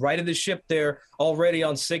 and then he's righted the ship there already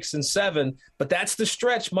on 6 and 7. But that's the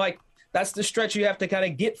stretch, Mike. That's the stretch you have to kind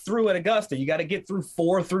of get through at Augusta. You got to get through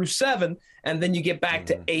 4 through 7, and then you get back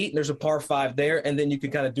to 8, and there's a par 5 there, and then you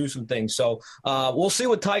can kind of do some things. So we'll see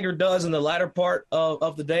what Tiger does in the latter part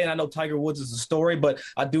of the day. And I know Tiger Woods is a story, but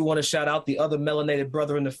I do want to shout out the other melanated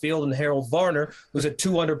brother in the field, and Harold Varner, who's at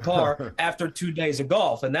 2 under par after 2 days of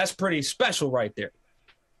golf, and that's pretty special right there.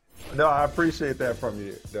 No, I appreciate that from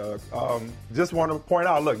you, Doug. Just want to point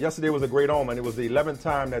out, look, yesterday was a great omen. It was the 11th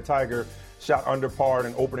time that Tiger shot under par in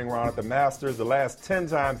an opening round at the Masters. The last 10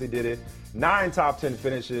 times he did it, 9 top 10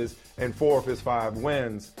 finishes and 4 of his 5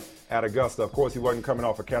 wins at Augusta. Of course, he wasn't coming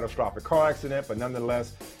off a catastrophic car accident, but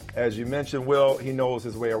nonetheless, as you mentioned, Will, he knows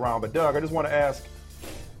his way around. But Doug, I just want to ask,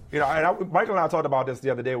 Michael and I talked about this the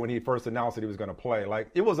other day when he first announced that he was going to play. Like,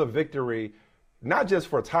 it was a victory, not just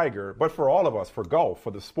for Tiger, but for all of us, for golf, for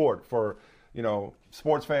the sport, for,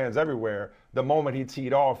 sports fans everywhere, the moment he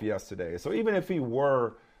teed off yesterday. So even if he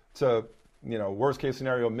were to, worst case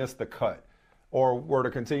scenario, miss the cut or were to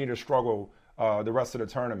continue to struggle the rest of the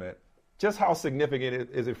tournament, just how significant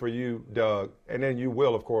is it for you, Doug, and then you,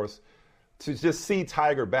 Will, of course, to just see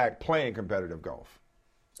Tiger back playing competitive golf?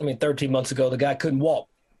 13 months ago, the guy couldn't walk.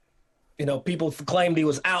 People claimed he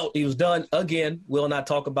was out. He was done. Again, Will and I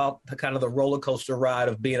talk about the kind of the roller coaster ride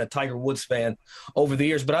of being a Tiger Woods fan over the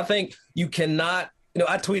years. But I think you cannot,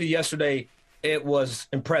 I tweeted yesterday, it was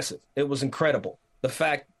impressive. It was incredible. The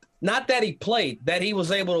fact, not that he played, that he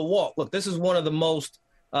was able to walk. Look, this is one of the most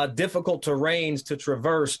difficult terrains to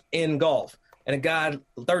traverse in golf. And a guy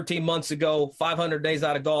 13 months ago, 500 days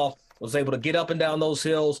out of golf, was able to get up and down those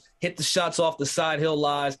hills, hit the shots off the side hill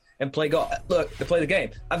lies, and play golf. Look, to play the game.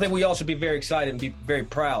 I think we all should be very excited and be very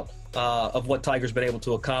proud of what Tiger's been able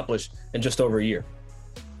to accomplish in just over a year.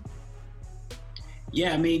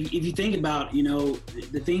 Yeah, I mean, if you think about,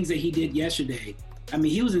 the things that he did yesterday, I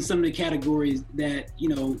mean, he was in some of the categories that,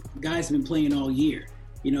 guys have been playing all year.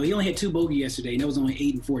 He only had 2 bogey yesterday, and that was only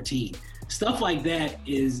 8 and 14. Stuff like that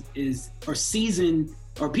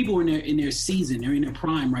or people are in their season, they're in their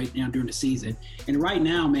prime right now during the season. And right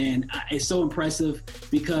now, man, it's so impressive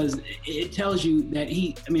because it tells you that I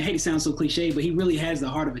hate to sound so cliche, but he really has the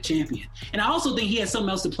heart of a champion. And I also think he has something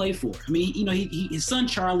else to play for. I mean, his son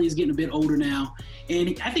Charlie is getting a bit older now,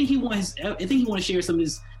 and I think he wants to share some of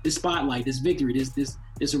this spotlight, this victory, this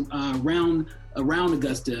round around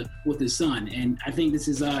Augusta with his son. And I think this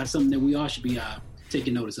is something that we all should be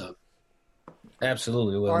taking notice of.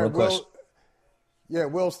 Absolutely, Will. All right, no question.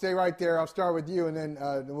 Will, stay right there. I'll start with you, and then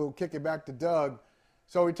we'll kick it back to Doug.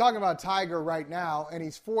 So we're talking about Tiger right now, and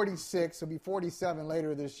he's 46. He'll be 47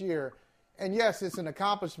 later this year. And, yes, it's an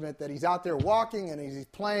accomplishment that he's out there walking and he's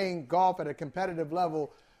playing golf at a competitive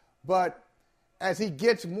level. But as he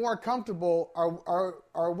gets more comfortable,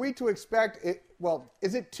 are we to expect it? Well,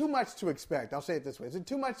 is it too much to expect? I'll say it this way. Is it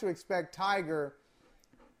too much to expect Tiger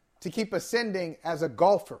to keep ascending as a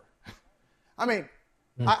golfer? I mean,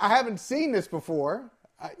 I haven't seen this before.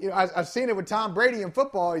 I've seen it with Tom Brady in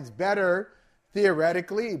football. He's better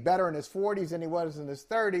theoretically, better in his 40s than he was in his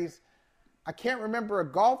 30s. I can't remember a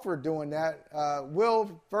golfer doing that.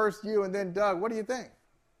 Will, first you, and then Doug. What do you think?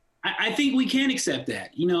 I think we can accept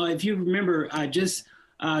that. If you remember, just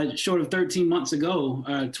short of 13 months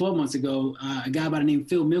ago, 12 months ago, a guy by the name of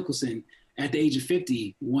Phil Mickelson, at the age of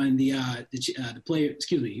 50, won he won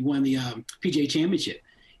the PGA Championship.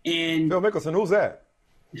 And Phil Mickelson, who's that?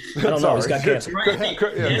 I don't know. He's got cancer. Right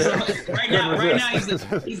now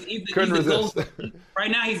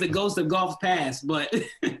he's the ghost of golf's past. But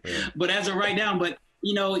but as of right now,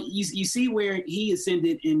 you see where he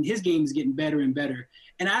ascended and his game is getting better and better.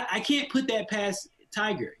 And I can't put that past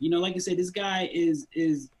Tiger. Like I said, this guy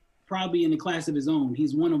is probably in a class of his own.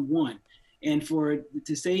 He's one of one. And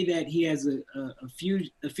to say that he has a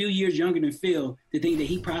few years younger than Phil, to think that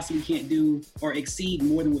he possibly can't do or exceed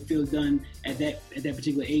more than what Phil's done at that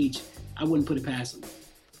particular age, I wouldn't put it past him.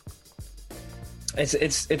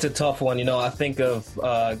 It's a tough one. I think of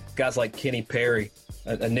guys like Kenny Perry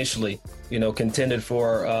initially, contended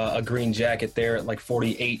for a green jacket there at like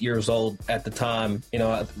 48 years old at the time.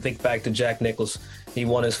 I think back to Jack Nicklaus. He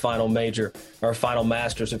won his final major or final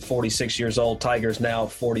Masters at 46 years old. Tiger's now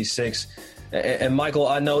 46. And Michael,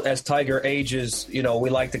 I know as Tiger ages, we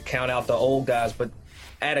like to count out the old guys, but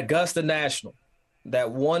at Augusta National, that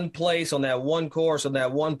one place on that one course on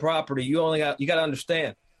that one property, you got to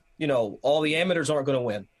understand, all the amateurs aren't going to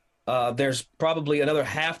win. There's probably another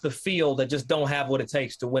half the field that just don't have what it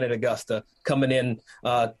takes to win at Augusta coming in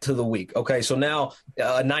to the week. Okay, so now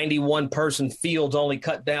a 91-person field's only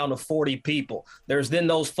cut down to 40 people. There's then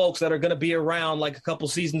those folks that are going to be around like a couple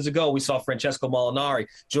seasons ago. We saw Francesco Molinari,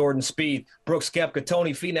 Jordan Spieth, Brooks Koepka,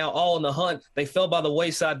 Tony Finau all in the hunt. They fell by the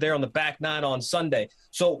wayside there on the back nine on Sunday.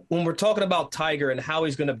 So when we're talking about Tiger and how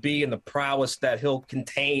he's going to be and the prowess that he'll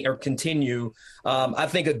continue, I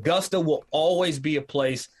think Augusta will always be a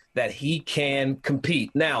place that he can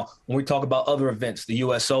compete. Now, when we talk about other events, the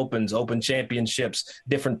U.S. Opens, Open Championships,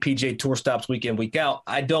 different PGA Tour stops week in, week out,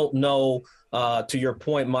 I don't know, to your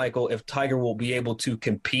point, Michael, if Tiger will be able to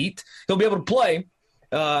compete. He'll be able to play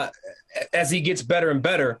as he gets better and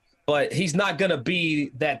better, but he's not going to be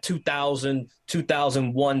that 2000,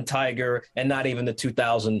 2001 Tiger and not even the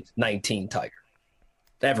 2019 Tiger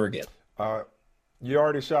ever again. You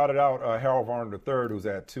already shouted out Harold Varner III, who's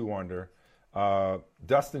at 2 under.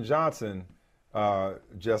 Dustin Johnson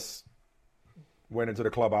just went into the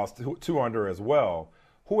clubhouse 2 under as well.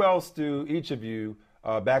 Who else do each of you,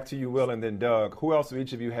 back to you, Will, and then Doug, who else do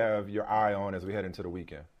each of you have your eye on as we head into the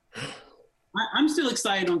weekend? I'm still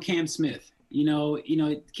excited on Cam Smith.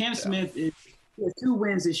 Cam Smith he has 2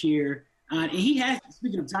 wins this year. And he has,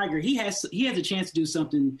 speaking of Tiger, he has a chance to do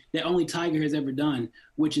something that only Tiger has ever done,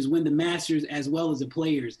 which is win the Masters as well as the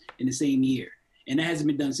Players in the same year. And that hasn't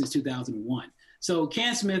been done since 2001. So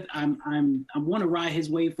Cam Smith, I want to ride his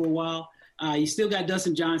wave for a while. You still got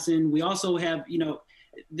Dustin Johnson. We also have,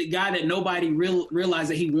 the guy that nobody realized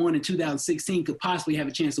that he won in 2016 could possibly have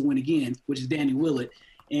a chance to win again, which is Danny Willett.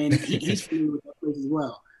 And he's familiar with that place as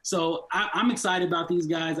well. So I'm excited about these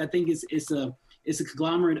guys. I think it's a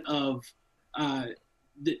conglomerate of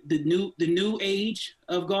the new age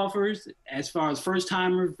of golfers as far as first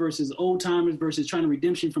timers versus old timers versus trying to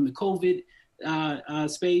redemption from the COVID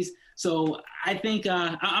space. So I think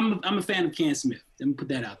I'm a fan of Cam Smith. Let me put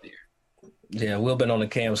that out there. Yeah, Will been on the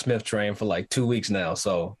Cam Smith train for like 2 weeks now.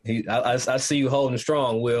 So I see you holding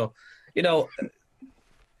strong, Will. You know,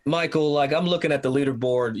 Michael, like I'm looking at the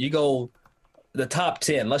leaderboard. You go the top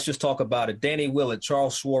 10. Let's just talk about it. Danny Willett,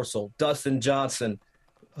 Charles Schwartzel, Dustin Johnson,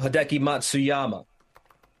 Hideki Matsuyama,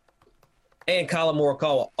 and Colin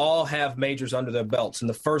Morikawa all have majors under their belts. And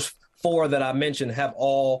the first 4 that I mentioned have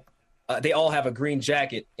they all have a green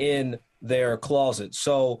jacket in their closet.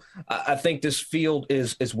 So I think this field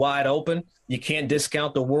is wide open. You can't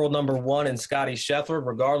discount the world number 1 in Scottie Scheffler,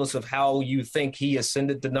 regardless of how you think he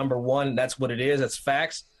ascended to number 1. That's what it is. That's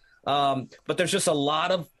facts. But there's just a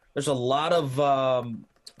lot of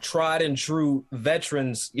tried and true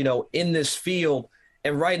veterans, you know, in this field.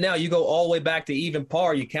 And right now you go all the way back to even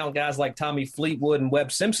par. You count guys like Tommy Fleetwood and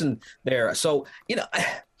Webb Simpson there. So, you know,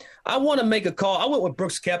 I want to make a call. I went with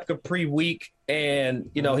Brooks Koepka pre-week, and,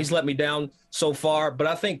 you know, he's let me down so far. But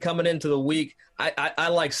I think coming into the week, I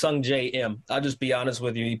like Sung J M. I'll just be honest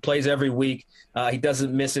with you. He plays every week. He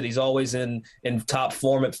doesn't miss it. He's always in top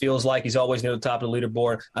form, it feels like. He's always near the top of the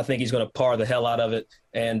leaderboard. I think he's going to par the hell out of it,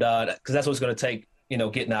 and because that's what it's going to take, you know,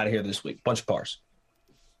 getting out of here this week. Bunch of pars.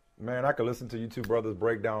 Man, I could listen to you two brothers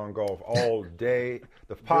break down golf all day.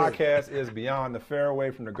 The podcast is Beyond the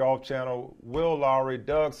Fairway from the Golf Channel. Will Lowry,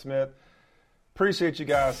 Doug Smith. Appreciate you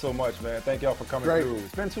guys so much, man. Thank y'all for coming through.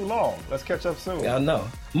 It's been too long. Let's catch up soon. Yeah, I know.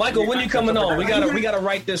 Michael, when you coming on? We gotta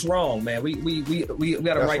right this wrong, man. We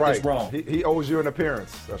gotta right this wrong. He owes you an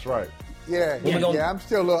appearance. That's right. Yeah. I'm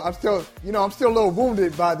still a little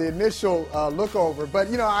wounded by the initial look over, but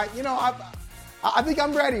I think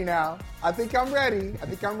I'm ready now. I think I'm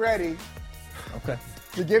ready. Okay.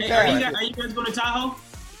 To get back. Are you guys going to Tahoe?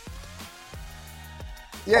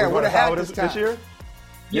 Yeah, with a hat this year.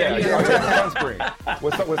 Yeah, sunscreen.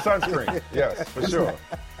 With sunscreen, yes, for sure.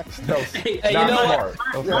 Hey, you know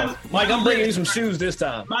what? Mike, I'm bringing you some shoes this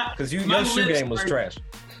time because your shoe game was trash.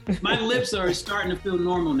 My lips are starting to feel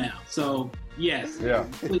normal now, so yes. Yeah.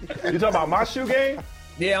 You talking about my shoe game?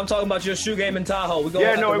 Yeah, I'm talking about your shoe game in Tahoe. We're going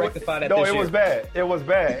to have to rectify that this year. No, it was bad. It was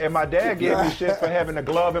bad. And my dad gave me shit for having a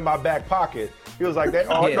glove in my back pocket. He was like,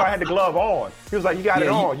 I had the glove on. He was like, you got it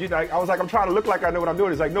on. I was like, I'm trying to look like I know what I'm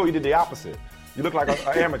doing. He's like, no, you did the opposite. You look like an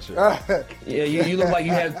amateur. Yeah, you look like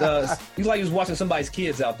you had. You like you was watching somebody's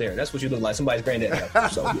kids out there. That's what you look like, somebody's granddad.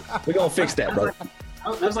 So we're gonna fix that, bro. I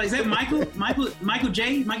was like, is that Michael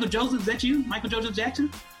Joseph? Is that you, Michael Joseph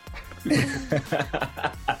Jackson?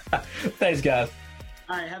 Thanks, guys.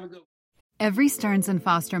 All right, have a good one. Every Stearns &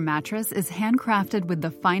 Foster mattress is handcrafted with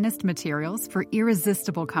the finest materials for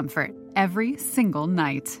irresistible comfort every single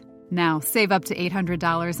night. Now, save up to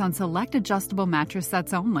 $800 on select adjustable mattress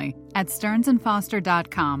sets only at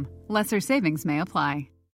stearnsandfoster.com. Lesser savings may apply.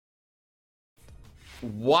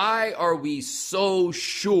 Why are we so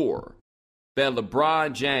sure that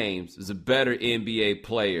LeBron James is a better NBA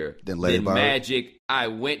player than Magic? I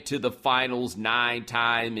went to the finals 9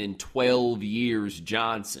 times in 12 years,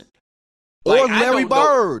 Johnson. Or Larry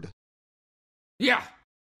Bird. Yeah.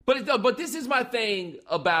 But this is my thing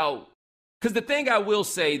about, because the thing I will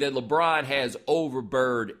say that LeBron has over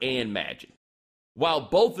Bird and Magic. While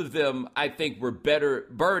both of them, I think, were better,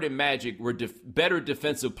 Bird and Magic were better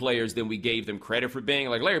defensive players than we gave them credit for being.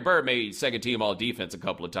 Like, Larry Bird made second team all defense a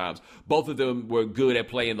couple of times. Both of them were good at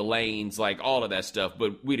playing the lanes, like all of that stuff.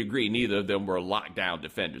 But we'd agree neither of them were lockdown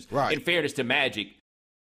defenders. Right. In fairness to Magic,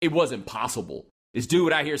 it wasn't possible. This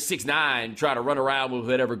dude out here 6'9", trying to run around with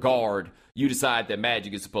whatever guard you decide that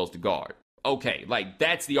Magic is supposed to guard. Okay, like,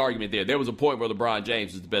 that's the argument there. There was a point where LeBron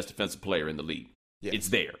James was the best defensive player in the league. Yes. It's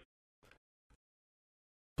there.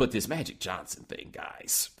 But this Magic Johnson thing,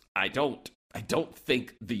 guys, I don't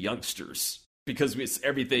think the youngsters, because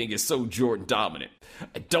everything is so Jordan dominant,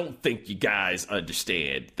 I don't think you guys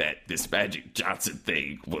understand that this Magic Johnson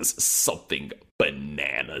thing was something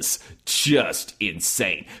bananas, just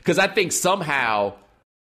insane. Because I think somehow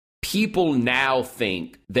people now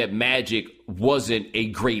think that Magic wasn't a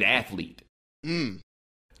great athlete.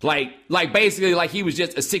 Like basically like he was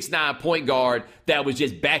just a 6'9" point guard that was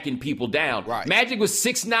just backing people down. Right. Magic was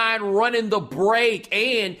 6'9" running the break.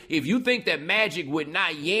 And if you think that Magic would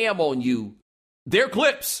not yam on you, they're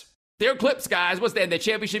clips. They're clips, guys. What's that? The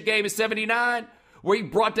championship game is 79? Where he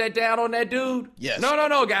brought that down on that dude? Yes.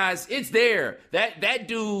 No, guys. It's there. That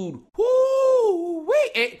dude,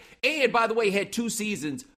 whoo-wee. And by the way, had 2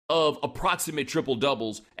 seasons of approximate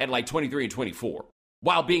triple-doubles at like 23 and 24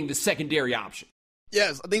 while being the secondary option.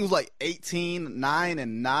 Yes, I think it was like 18, 9,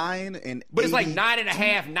 and 9. But it's like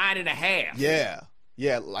 9.5, 9.5.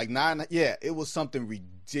 Yeah, like 9. Yeah, it was something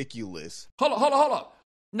ridiculous. Hold up.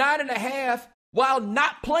 9.5 while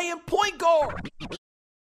not playing point guard.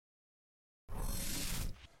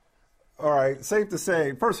 All right, safe to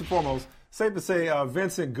say, first and foremost,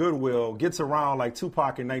 Vincent Goodwill gets around like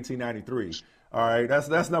Tupac in 1993. All right,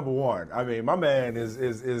 that's number one. I mean, my man is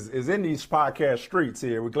in these podcast streets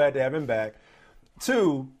here. We're glad to have him back.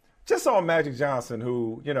 Two, just on Magic Johnson,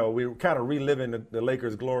 who, you know, we're kind of reliving the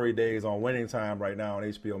Lakers' glory days on Winning Time right now on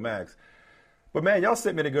HBO Max. But, man, y'all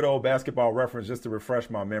sent me the good old Basketball Reference just to refresh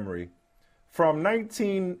my memory. From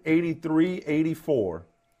 1983-84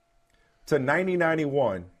 to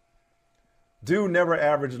 90-91, dude never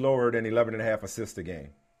averaged lower than 11.5 assists a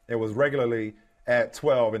game. It was regularly at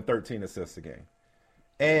 12 and 13 assists a game.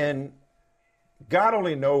 And God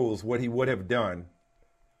only knows what he would have done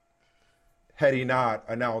had he not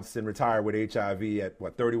announced and retired with HIV at,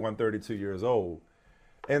 31, 32 years old.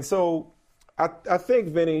 And so I think,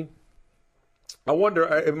 Vinny, I wonder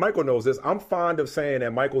if Michael knows this. I'm fond of saying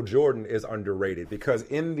that Michael Jordan is underrated because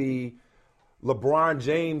in the LeBron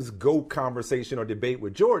James GOAT conversation or debate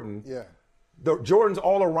with Jordan, Jordan's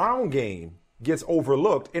all-around game gets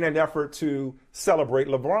overlooked in an effort to celebrate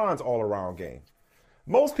LeBron's all-around game.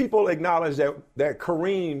 Most people acknowledge that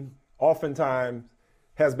Kareem oftentimes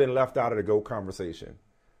has been left out of the GOAT conversation.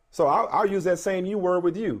 So I'll use that same word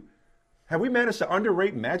with you. Have we managed to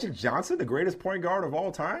underrate Magic Johnson, the greatest point guard of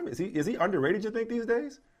all time? Is he underrated, you think, these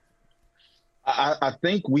days? I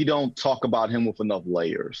think we don't talk about him with enough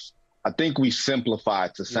layers. I think we simplify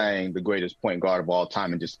it to saying the greatest point guard of all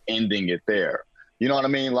time and just ending it there. You know what I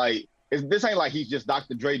mean? Like, this ain't like he's just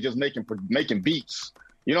Dr. Dre just making beats.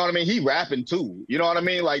 You know what I mean? He rapping too. You know what I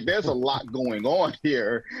mean? Like, there's a lot going on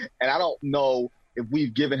here, and I don't know if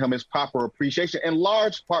we've given him his proper appreciation, in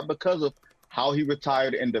large part because of how he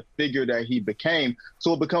retired and the figure that he became.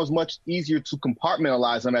 So it becomes much easier to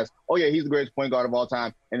compartmentalize him as, oh, yeah, he's the greatest point guard of all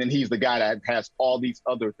time, and then he's the guy that has all these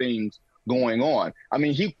other things going on. I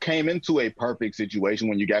mean, he came into a perfect situation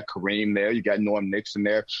when you got Kareem there, you got Norm Nixon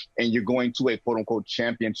there, and you're going to a quote-unquote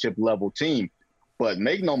championship-level team. But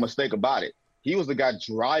make no mistake about it, he was the guy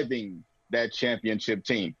driving that championship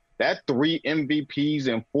team. That 3 MVPs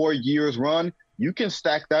in 4 years run, you can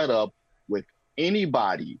stack that up with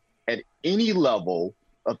anybody at any level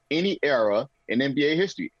of any era in NBA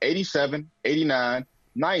history. 87, 89,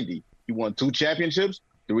 90. He won 2 championships,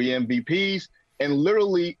 3 MVPs, and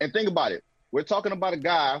literally, and think about it, we're talking about a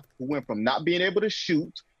guy who went from not being able to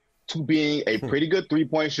shoot to being a pretty good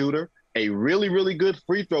three-point shooter, a really, really good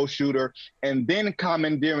free throw shooter, and then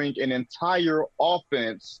commandeering an entire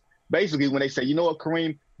offense. Basically, when they say, you know what,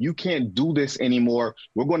 Kareem, you can't do this anymore.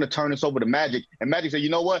 We're going to turn this over to Magic. And Magic said, you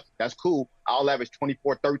know what? That's cool. I'll average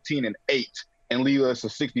 24, 13, and 8 and lead us to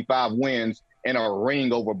 65 wins and a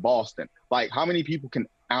ring over Boston. Like, how many people can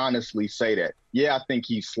honestly say that? Yeah, I think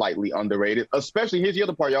he's slightly underrated. Especially, here's the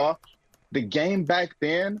other part, y'all. The game back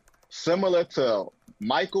then, similar to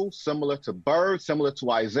Michael, similar to Bird, similar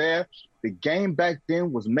to Isaiah, the game back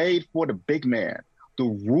then was made for the big man. The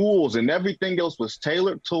rules and everything else was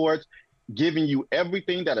tailored towards giving you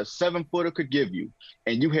everything that a 7-footer could give you.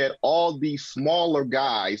 And you had all these smaller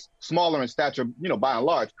guys, smaller in stature, you know, by and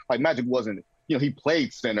large. Like Magic wasn't, you know, he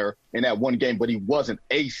played center in that one game, but he wasn't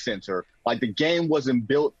a center. Like, the game wasn't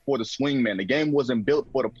built for the swingman. The game wasn't built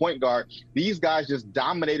for the point guard. These guys just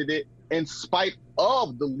dominated it in spite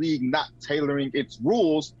of the league not tailoring its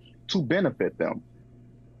rules to benefit them.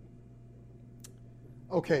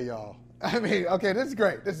 Okay, y'all. I mean, okay, this is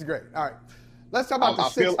great. This is great. All right. Let's talk about the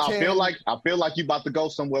 6'10". I feel like you about to go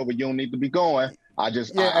somewhere where you don't need to be going. I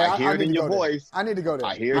hear it in your voice. I need to go there.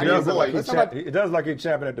 I hear it in your voice. It does like he's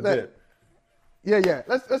champing at the bit. Yeah.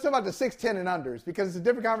 Let's talk about the 6'10" and unders because it's a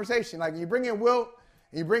different conversation. Like, you bring in Wilt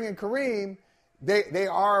and you bring in Kareem, they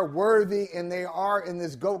are worthy and they are in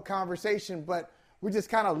this GOAT conversation, but we just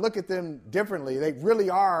kind of look at them differently. They really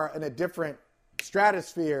are in a different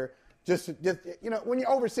stratosphere. Just you know, when you're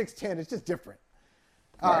over 6'10", it's just different.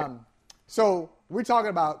 Right. So we're talking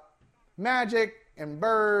about Magic and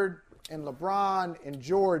Bird and LeBron and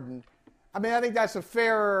Jordan. I mean, I think that's a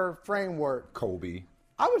fairer framework. Kobe.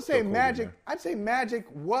 I would say Magic. I'd say Magic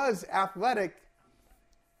was athletic,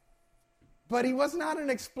 but he was not an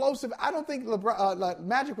explosive. I don't think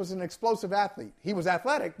Magic was an explosive athlete. He was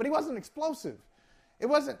athletic, but he wasn't explosive. It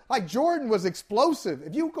wasn't like Jordan was explosive.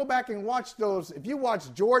 If you go back and watch those, if you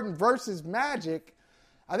watch Jordan versus Magic,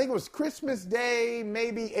 I think it was Christmas Day,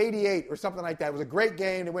 maybe 88 or something like that. It was a great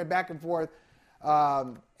game. It went back and forth,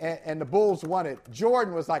 and the Bulls won it.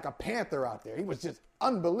 Jordan was like a panther out there. He was just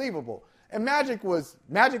unbelievable. And Magic was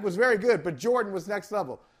very good, but Jordan was next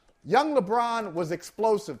level. Young LeBron was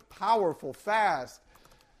explosive, powerful, fast.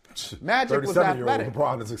 Magic was athletic.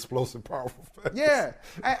 LeBron is explosive, powerful. Yeah,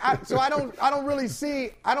 so I don't really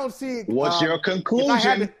see. I don't see. What's your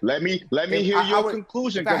conclusion? Let me hear your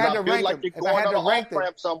conclusion, because I feel like you're going on an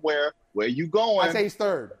off-ramp somewhere. Where you going? I say he's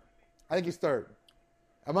third. I think he's third.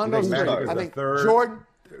 Among those three, I think third? Jordan.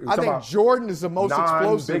 I think Jordan is the most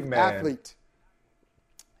explosive athlete.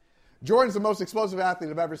 Jordan's the most explosive athlete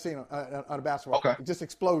I've ever seen on a basketball. Okay. Just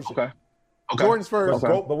explosion. Okay. Jordan's first.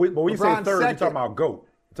 But when you say third, you're talking about GOAT.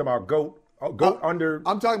 You're talking about GOAT under.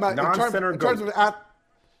 I'm talking about non-center GOAT.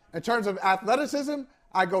 In terms of athleticism,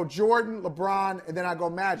 I go Jordan, LeBron, and then I go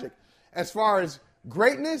Magic. As far as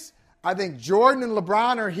greatness, I think Jordan and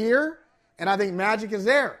LeBron are here, and I think Magic is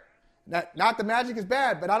there. Not that Magic is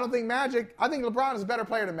bad, but I don't think Magic. I think LeBron is a better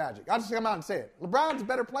player than Magic. I'll just come out and say it. LeBron's a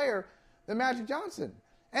better player than Magic Johnson.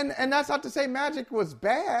 And that's not to say Magic was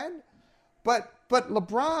bad, but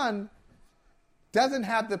LeBron doesn't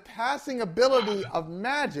have the passing ability of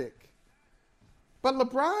Magic. But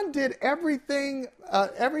LeBron did everything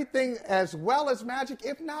as well as Magic,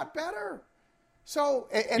 if not better. So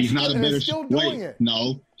he's not a better still doing it.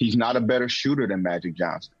 No, he's not a better shooter than Magic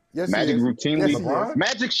Johnson. Yes, Magic routinely. Yes,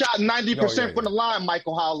 Magic shot 90% from the line.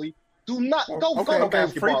 Michael Howley. Do not go to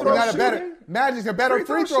basketball. Magic's a better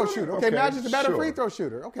free throw shooter. Okay, Magic's a better free throw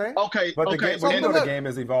shooter. Okay. But the game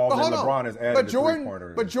has evolved, and LeBron has added the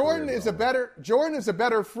three-pointer. But Jordan is a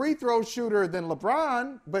better free throw shooter than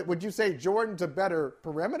LeBron. But would you say Jordan's a better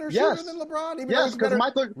perimeter shooter than LeBron? Yes,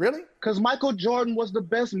 because Michael Jordan was the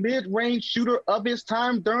best mid-range shooter of his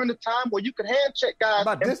time during the time where you could hand check guys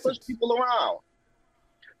and push people around.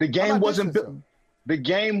 The game wasn't built. The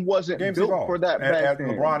game wasn't built for that back then.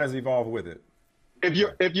 LeBron has evolved with it. If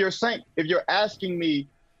you're asking me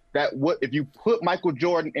that if you put Michael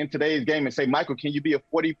Jordan in today's game and say, Michael, can you be a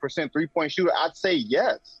 40% 3-point shooter? I'd say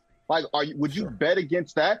yes. Like, would you bet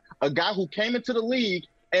against that? A guy who came into the league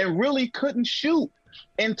and really couldn't shoot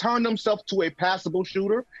and turned himself to a passable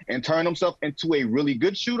shooter and turned himself into a really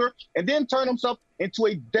good shooter and then turned himself into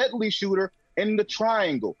a deadly shooter in the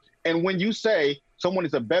triangle. And when you say someone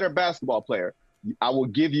is a better basketball player, I will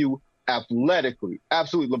give you athletically.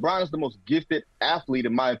 Absolutely. LeBron is the most gifted athlete,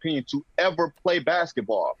 in my opinion, to ever play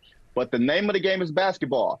basketball. But the name of the game is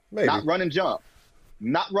basketball, not run and jump.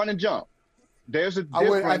 Not run and jump. There's a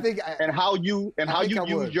difference in how you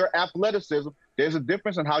use your athleticism. There's a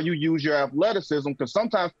difference in how you use your athleticism, because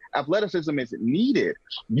sometimes athleticism isn't needed.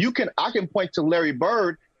 I can point to Larry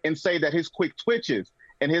Bird and say that his quick twitches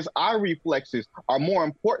and his eye reflexes are more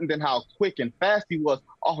important than how quick and fast he was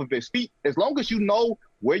off of his feet. As long as you know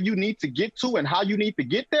where you need to get to and how you need to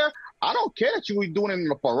get there, I don't care that you're doing it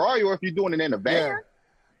in a Ferrari or if you're doing it in a van. Yeah.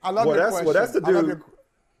 I love your question. Well, that's the dude.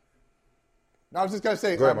 I was just going to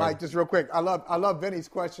say, Mike, just real quick. I love Vinny's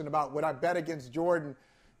question about would I bet against Jordan.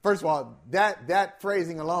 First of all, that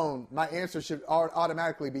phrasing alone, my answer should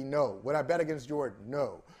automatically be no. Would I bet against Jordan?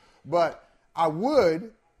 No. But I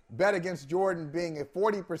would bet against Jordan being a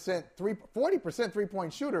 40%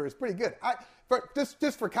 three-point shooter is pretty good.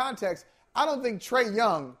 Just for context, I don't think Trae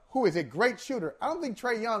Young, who is a great shooter, I don't think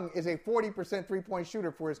Trae Young is a 40% three-point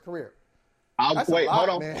shooter for his career. Hold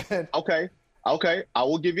on. Man. Okay. I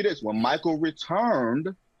will give you this. When Michael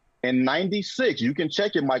returned in 96, you can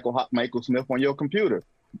check it, Michael Smith, on your computer.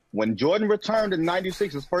 When Jordan returned in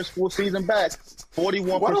 96, his first full season back,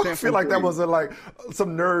 41%. Why do I feel like that wasn't like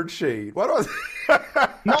some nerd shade? Why do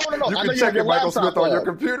No. You I can check it, Michael Smith, on your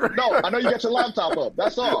computer. No, I know you got your laptop up.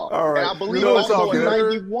 That's all. All right. And I believe also in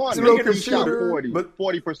 91, he shot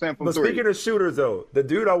 40% from three. Speaking of shooters, though, the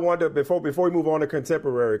dude I wanted to, before we move on to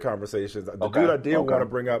contemporary conversations, the dude I did want to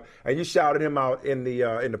bring up, and you shouted him out in the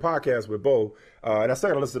podcast with Bo, and I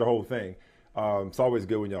started to listen to the whole thing. It's always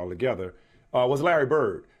good when y'all together. Was Larry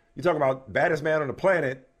Bird. You're talking about baddest man on the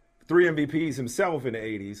planet, 3 MVPs himself in the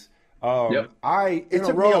 80s. It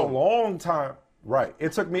took me a long time. Right.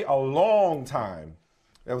 It took me a long time.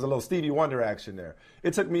 There was a little Stevie Wonder action there.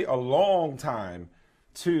 It took me a long time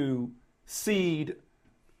to cede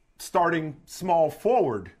starting small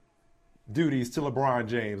forward duties to LeBron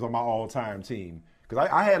James on my all-time team. Because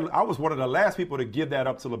I was one of the last people to give that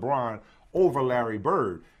up to LeBron over Larry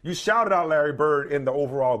Bird. You shouted out Larry Bird in the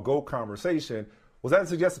overall GOAT conversation. Was that to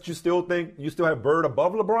suggest that you still think you still have Bird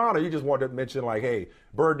above LeBron, or you just wanted to mention like, hey,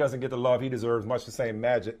 Bird doesn't get the love he deserves, much the same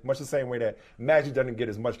way that Magic doesn't get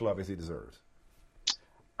as much love as he deserves?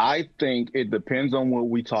 I think it depends on what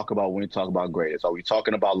we talk about when we talk about greatest. Are we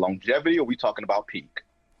talking about longevity or are we talking about peak?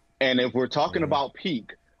 And if we're talking about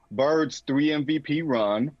peak, Bird's 3 MVP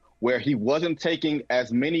run where he wasn't taking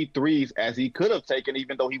as many threes as he could have taken,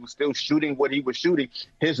 even though he was still shooting what he was shooting.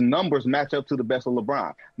 His numbers match up to the best of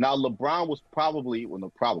LeBron. Now, LeBron was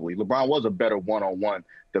LeBron was a better one-on-one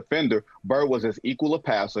defender. Bird was as equal a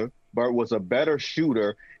passer. Bird was a better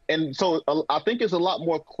shooter. And so I think it's a lot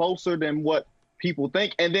more closer than what people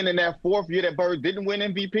think. And then in that fourth year that Bird didn't win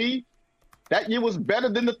MVP, that year was better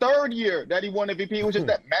than the third year that he won MVP. It was just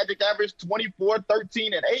that magic average 24,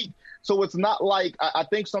 13, and 8. So it's not like I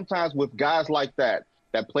think sometimes with guys like that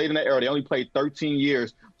played in that era, they only played 13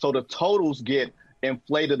 years. So the totals get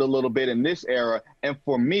inflated a little bit in this era. And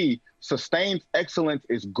for me, sustained excellence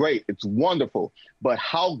is great. It's wonderful. But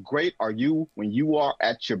how great are you when you are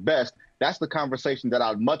at your best? That's the conversation that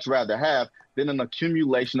I'd much rather have than an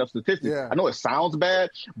accumulation of statistics. Yeah. I know it sounds bad,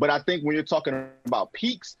 but I think when you're talking about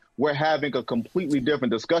peaks, we're having a completely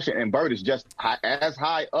different discussion. And Bird is just as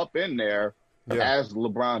high up in there as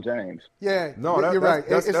LeBron James. Yeah, no, you're right.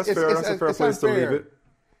 That's fair. That's a fair place to leave it.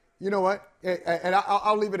 You know what? And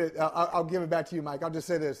I'll leave it. I'll give it back to you, Mike. I'll just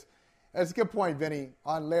say this. That's a good point, Vinny,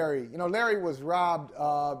 on Larry. You know, Larry was robbed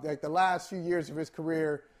like the last few years of his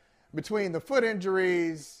career between the foot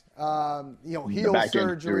injuries, heel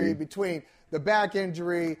surgery, between the back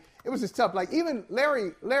injury. It was just tough. Like even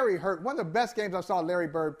Larry hurt. One of the best games I saw Larry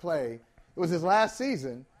Bird play, it was his last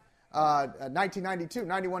season,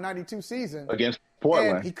 91-92 season. Against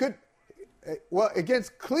Portland. And he could,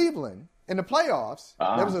 against Cleveland in the playoffs.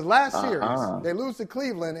 That was his last series. They lose to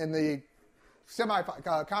Cleveland in the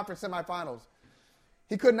conference semifinals.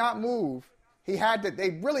 He could not move.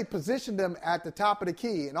 They really positioned him at the top of the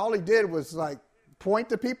key, and all he did was like point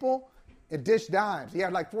to people and dish dimes. He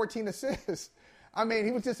had like 14 assists. I mean,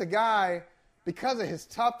 he was just a guy, because of his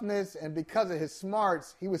toughness and because of his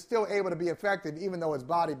smarts, he was still able to be effective even though his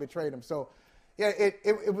body betrayed him. So, yeah,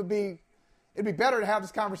 it'd be better to have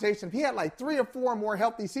this conversation. If he had like 3 or 4 more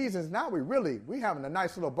healthy seasons, now we having a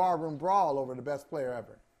nice little barroom brawl over the best player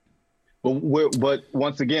ever. But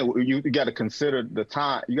once again, you got to consider the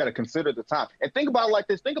time. You got to consider the time. And think about it like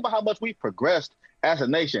this. Think about how much we've progressed as a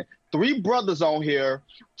nation. 3 brothers on here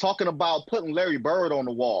talking about putting Larry Bird on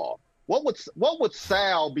the wall. What would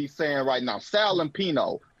Sal be saying right now? Sal and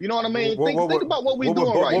Pino. You know what I mean? Think about what we're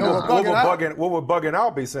doing right now. What would Bugging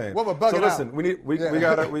Out be saying? What would Bugging Out? So listen,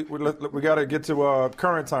 we gotta get to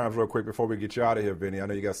current times real quick before we get you out of here, Vinny. I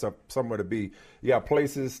know you got somewhere to be. You got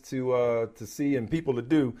places to see and people to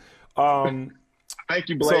do. Thank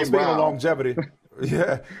you, Blaine. So speaking of longevity,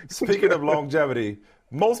 speaking of longevity,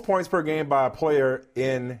 most points per game by a player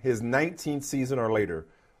in his 19th season or later.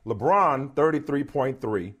 LeBron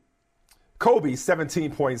 33.3. Kobe,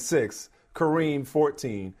 17.6. Kareem,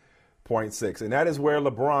 14.6. And that is where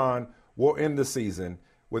LeBron will end the season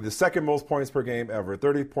with the second most points per game ever,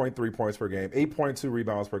 30.3 points per game, 8.2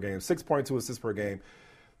 rebounds per game, 6.2 assists per game,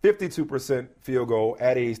 52% field goal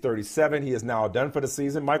at age 37. He is now done for the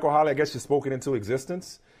season. Michael Holley, I guess you spoke it into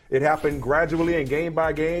existence. It happened gradually and game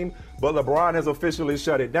by game, but LeBron has officially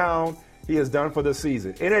shut it down. He is done for the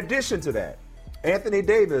season. In addition to that, Anthony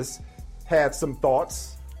Davis had some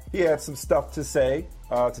thoughts. He had some stuff to say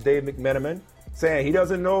to Dave McMenamin, saying he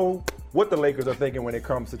doesn't know what the Lakers are thinking when it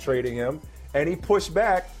comes to trading him. And he pushed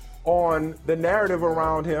back on the narrative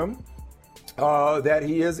around him that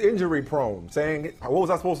he is injury prone, saying, what was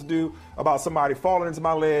I supposed to do about somebody falling into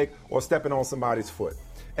my leg or stepping on somebody's foot?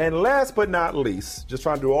 And last but not least, just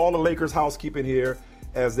trying to do all the Lakers housekeeping here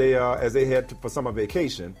as they head for summer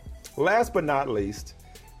vacation. Last but not least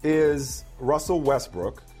is Russell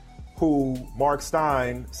Westbrook, who Mark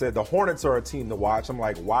Stein said the Hornets are a team to watch. I'm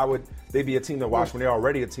like, why would they be a team to watch when they're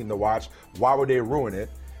already a team to watch? Why would they ruin it?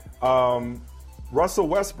 Russell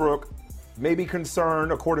Westbrook may be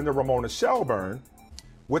concerned, according to Ramona Shelburne,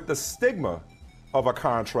 with the stigma of a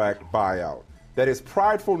contract buyout. That his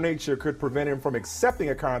prideful nature could prevent him from accepting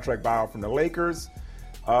a contract buyout from the Lakers,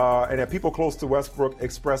 and that people close to Westbrook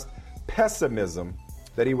expressed pessimism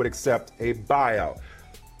that he would accept a buyout.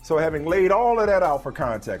 So having laid all of that out for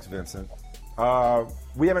context, Vincent,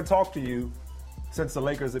 we haven't talked to you since the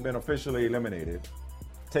Lakers have been officially eliminated.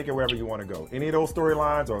 Take it wherever you want to go. Any of those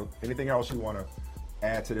storylines or anything else you want to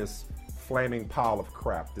add to this flaming pile of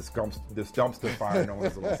crap, this dumpster fire known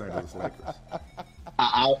as the Los Angeles Lakers?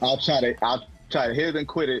 I'll try to hit it and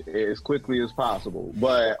quit it as quickly as possible.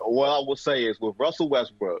 But what I will say is, with Russell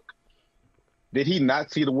Westbrook, did he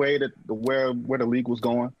not see the way that where the league was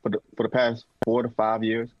going for the past 4 to 5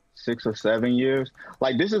 years, 6 or 7 years?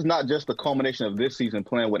 Like, this is not just the culmination of this season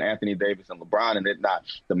playing with Anthony Davis and LeBron and it not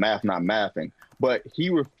the math not mathing, but he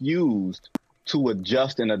refused to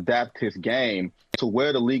adjust and adapt his game to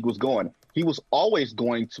where the league was going. he was always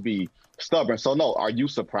going to be stubborn. So, no, are you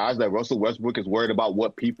surprised that Russell Westbrook is worried about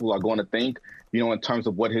what people are going to think, in terms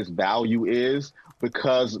of what his value is?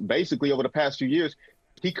 Because basically over the past few years,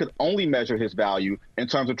 he could only measure his value in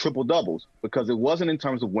terms of triple doubles, because it wasn't in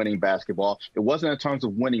terms of winning basketball. It wasn't in terms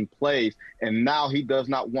of winning plays. And now he does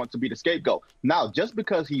not want to be the scapegoat. Now, just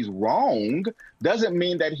because he's wrong doesn't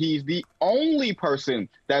mean that he's the only person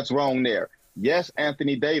that's wrong there. Yes,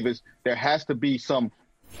 Anthony Davis, there has to be some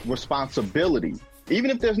responsibility.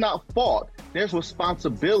 Even if there's not fault, there's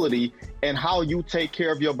responsibility in how you take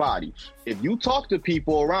care of your body. If you talk to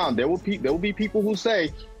people around, there will be people who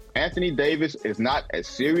say, Anthony Davis is not as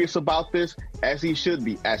serious about this as he should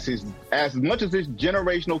be, as much as his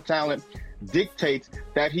generational talent dictates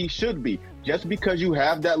that he should be. Just because you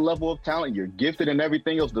have that level of talent, you're gifted and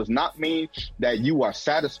everything else, does not mean that you are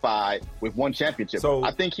satisfied with one championship. So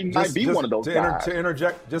I think he might be one of those guys. To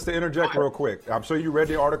interject real quick, I'm sure you read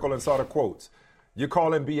the article and saw the quotes. You're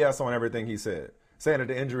calling BS on everything he said, saying that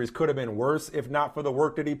the injuries could have been worse if not for the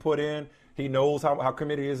work that he put in. He knows how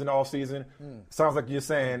committed he is in the offseason. Sounds like you're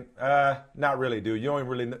saying, not really, dude. You don't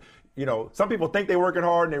even really, some people think they're working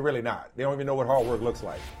hard and they're really not. They don't even know what hard work looks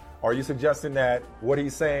like. Are you suggesting that what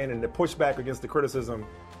he's saying and the pushback against the criticism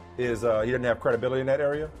is he doesn't have credibility in that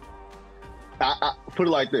area? I put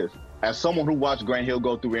it like this. As someone who watched Grant Hill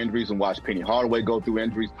go through injuries and watched Penny Hardaway go through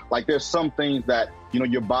injuries, there's some things that,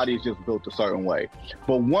 your body is just built a certain way.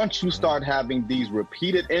 But once you start having these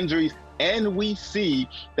repeated injuries, and we see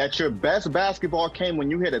that your best basketball came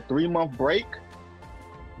when you hit a 3-month break,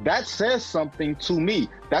 that says something to me.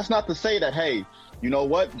 That's not to say that, hey, you know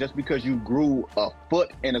what, just because you grew a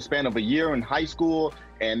foot in a span of a year in high school,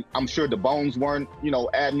 and I'm sure the bones weren't,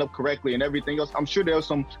 adding up correctly and everything else, I'm sure there's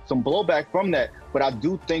some blowback from that. But I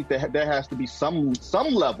do think that there has to be some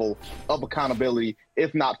level of accountability,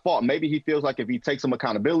 if not fault. Maybe he feels like if he takes some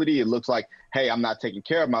accountability, it looks like, hey, I'm not taking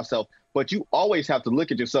care of myself. But you always have to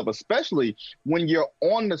look at yourself, especially when you're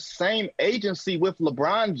on the same agency with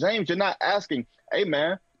LeBron James. You're not asking, hey,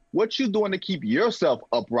 man, what you doing to keep yourself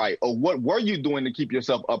upright? Or what were you doing to keep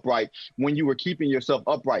yourself upright when you were keeping yourself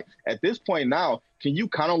upright? At this point now, can you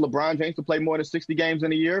count on LeBron James to play more than 60 games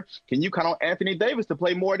in a year? Can you count on Anthony Davis to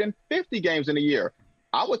play more than 50 games in a year?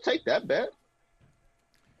 I would take that bet.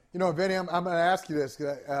 Vinny, I'm going to ask you this,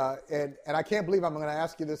 and I can't believe I'm going to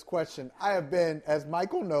ask you this question. I have been, as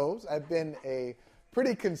Michael knows, I've been a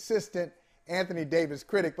pretty consistent Anthony Davis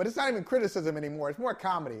critic, but it's not even criticism anymore. It's more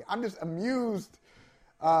comedy. I'm just amused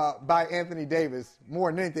by Anthony Davis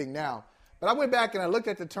more than anything now. But I went back and I looked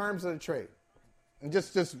at the terms of the trade and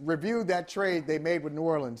just reviewed that trade they made with New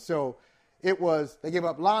Orleans. So it was, they gave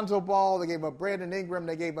up Lonzo Ball, they gave up Brandon Ingram,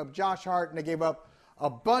 they gave up Josh Hart, and they gave up a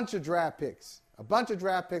bunch of draft picks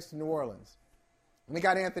to New Orleans. And they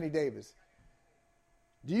got Anthony Davis.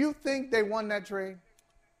 Do you think they won that trade?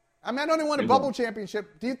 I mean, I know they won a bubble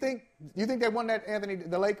championship. Do you think they won that,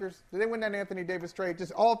 the Lakers? Did they win that Anthony Davis trade?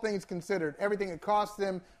 Just all things considered, everything it cost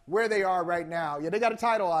them, where they are right now. Yeah, they got a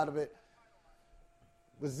title out of it.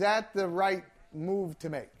 Was that the right move to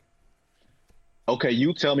make? Okay,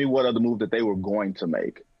 you tell me what other move that they were going to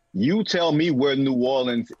make. You tell me where New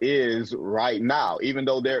Orleans is right now, even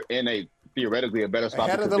though they're in theoretically a better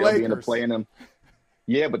spot because they'll be in the play in them.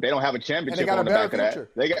 Yeah, but they don't have a championship on the back of that.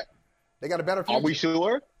 They got a better future. Are we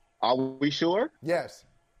sure? Are we sure? Yes.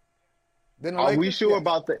 Are we sure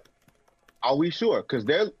about that? Are we sure? Because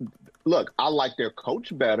look, I like their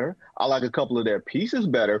coach better. I like a couple of their pieces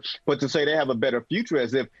better. But to say they have a better future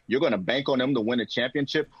as if you're going to bank on them to win a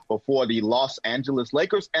championship before the Los Angeles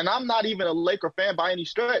Lakers. And I'm not even a Laker fan by any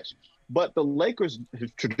stretch. But the Lakers,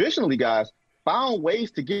 traditionally, guys, found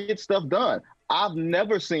ways to get stuff done. I've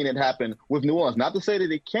never seen it happen with New Orleans. Not to say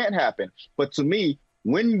that it can't happen. But to me,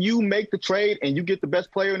 when you make the trade and you get the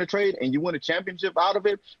best player in the trade and you win a championship out of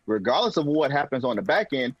it, regardless of what happens on the back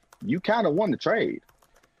end, you kind of won the trade.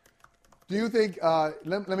 Do you think,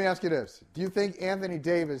 let me ask you this. Do you think Anthony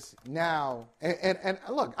Davis now, and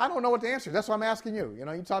look, I don't know what the answer is. That's why I'm asking you.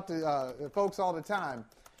 You talk to folks all the time.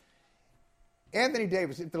 Anthony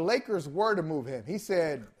Davis, if the Lakers were to move him, he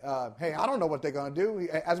said, hey, I don't know what they're going to do.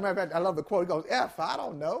 As a matter of fact, I love the quote. He goes, I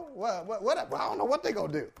don't know. What I don't know what they're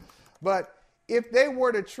going to do. But if they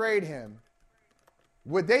were to trade him,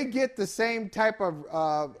 would they get the same type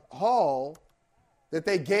of haul that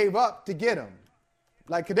they gave up to get him?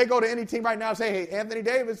 Like, could they go to any team right now and say, hey, Anthony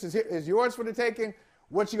Davis is yours for the taking?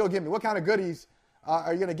 What you going to give me? What kind of goodies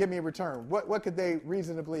are you going to give me in return? What could they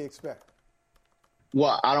reasonably expect?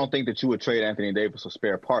 Well, I don't think that you would trade Anthony Davis for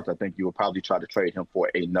spare parts. I think you would probably try to trade him for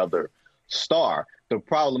another star. The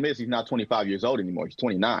problem is he's not 25 years old anymore. He's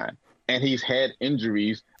 29. And he's had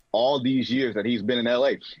injuries all these years that he's been in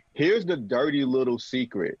LA. Here's the dirty little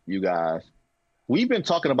secret, you guys. We've been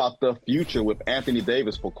talking about the future with Anthony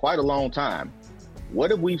Davis for quite a long time.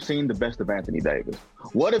 What if we've seen the best of Anthony Davis?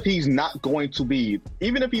 What if he's not going to be,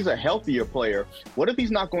 even if he's a healthier player, what if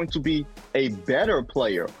he's not going to be a better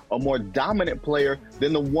player, a more dominant player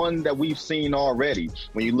than the one that we've seen already?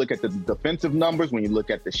 When you look at the defensive numbers, when you look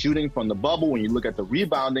at the shooting from the bubble, when you look at the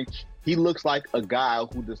rebounding, he looks like a guy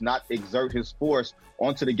who does not exert his force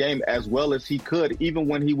onto the game as well as he could, even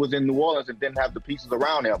when he was in New Orleans and didn't have the pieces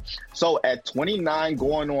around him. So at 29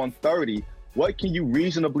 going on 30, what can you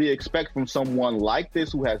reasonably expect from someone like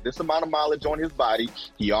this who has this amount of mileage on his body?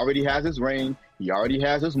 He already has his ring. He already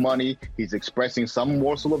has his money. He's expressing some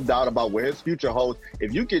morsel of doubt about where his future holds.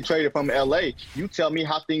 If you get traded from LA, you tell me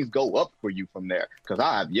how things go up for you from there, because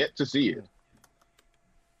I have yet to see it.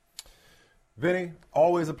 Vinny,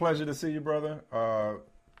 always a pleasure to see you, brother.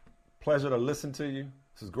 Pleasure to listen to you.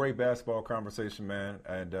 This is great basketball conversation, man.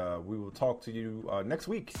 And we will talk to you next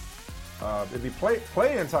week. It'll be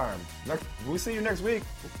play-in time. We see you next week.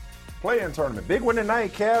 Play-in tournament. Big one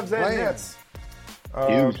tonight, Cavs and Nets.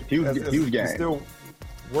 Huge game. Still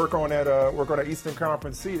work on that Eastern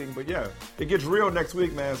Conference seeding. But, yeah, it gets real next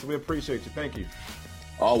week, man, so we appreciate you. Thank you.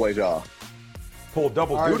 Always, y'all. Pulled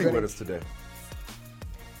double duty with us today.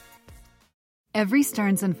 Every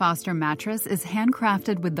Stearns & Foster mattress is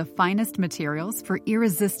handcrafted with the finest materials for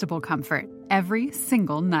irresistible comfort every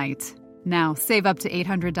single night. Now, save up to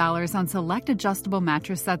 $800 on select adjustable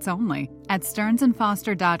mattress sets only at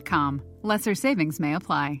stearnsandfoster.com. Lesser savings may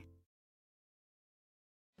apply.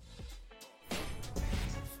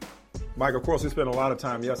 Mike, of course, we spent a lot of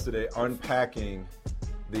time yesterday unpacking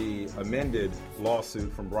the amended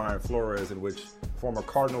lawsuit from Brian Flores, in which former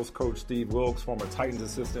Cardinals coach Steve Wilks, former Titans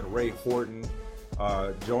assistant Ray Horton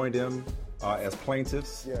joined him as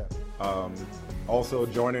plaintiffs. Yeah. Also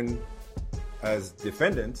joining as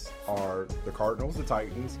defendants are the Cardinals, the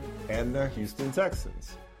Titans, and the Houston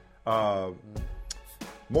Texans.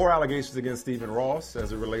 More allegations against Stephen Ross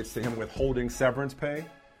as it relates to him withholding severance pay.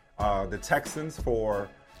 The Texans for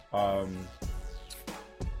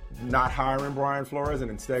not hiring Brian Flores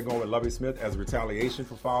and instead going with Lovie Smith as retaliation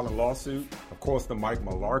for filing a lawsuit. Of course, the Mike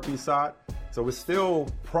Mularkey side. So we're still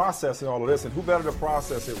processing all of this, and who better to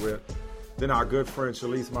process it with than our good friend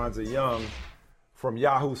Shalise Manza-Young from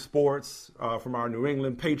Yahoo Sports, from our New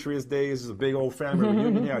England Patriots days. It's a big old family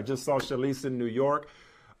reunion here. I just saw Shalise in New York.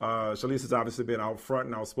 Shalise has obviously been out front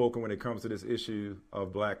and outspoken when it comes to this issue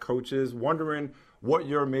of black coaches. Wondering what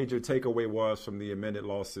your major takeaway was from the amended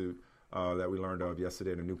lawsuit that we learned of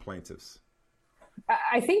yesterday, the new plaintiffs.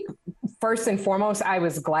 I think first and foremost, I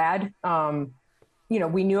was glad.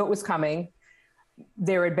 We knew it was coming.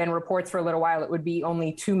 There had been reports for a little while it would be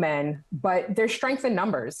only two men, but there's strength in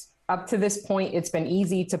numbers. Up to this point, it's been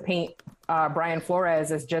easy to paint Brian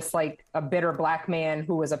Flores as just like a bitter black man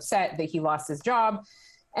who was upset that he lost his job.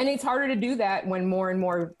 And it's harder to do that when more and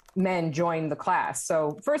more men join the class.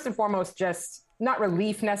 So first and foremost, just not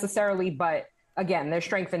relief necessarily, but again, there's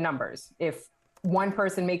strength in numbers. If one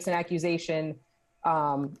person makes an accusation,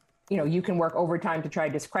 you can work overtime to try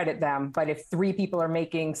to discredit them. But if three people are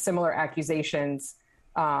making similar accusations,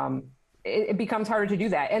 it becomes harder to do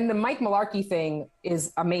that. And the Mike Mularkey thing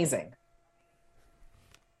is amazing.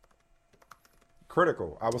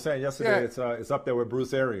 Critical. I was saying yesterday, it's up there with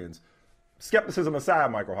Bruce Arians. Skepticism aside,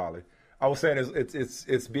 Michael Holley, I was saying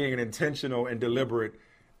it's being an intentional and deliberate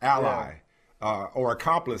ally or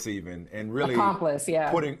accomplice even, and really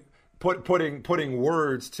putting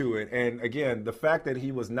words to it. And again, the fact that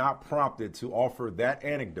he was not prompted to offer that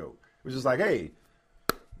anecdote, which is like, hey,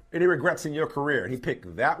 any regrets in your career? And he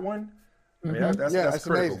picked that one. I mean, that's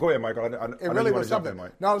critical. Amazing. Go ahead, Michael. It really was something.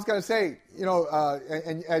 No, I was going to say,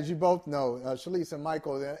 and as you both know, Shalise and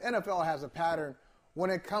Michael, the NFL has a pattern when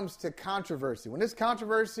it comes to controversy. When it's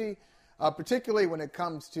controversy, particularly when it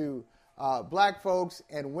comes to black folks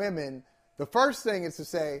and women, the first thing is to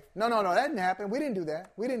say, no, that didn't happen. We didn't do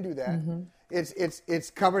that. Mm-hmm. It's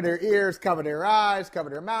cover their ears, cover their eyes, cover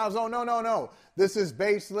their mouths. Oh, no. This is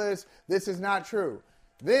baseless. This is not true.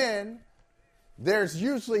 Then there's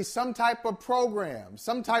usually some type of program,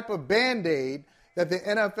 some type of Band-Aid that the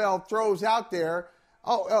NFL throws out there.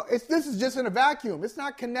 This is just in a vacuum. It's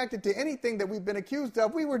not connected to anything that we've been accused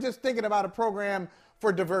of. We were just thinking about a program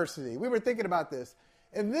for diversity. We were thinking about this.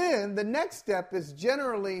 And then the next step is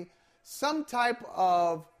generally some type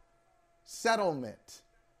of settlement,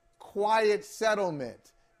 quiet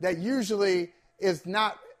settlement that usually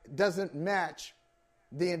doesn't match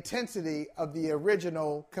the intensity of the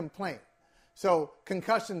original complaint. So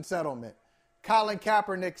concussion settlement, Colin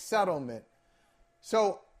Kaepernick settlement.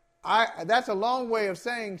 So that's a long way of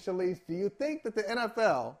saying, Shalise, do you think that the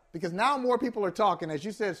NFL, because now more people are talking, as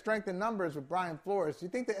you said, strength in numbers with Brian Flores, do you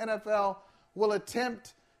think the NFL will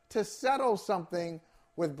attempt to settle something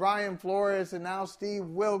with Brian Flores and now Steve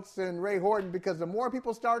Wilks and Ray Horton? Because the more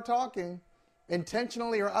people start talking,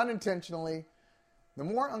 intentionally or unintentionally, the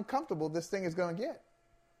more uncomfortable this thing is going to get.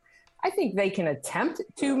 I think they can attempt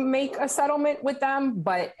to make a settlement with them,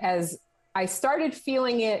 but as I started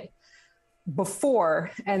feeling it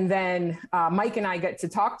before, and then Mike and I get to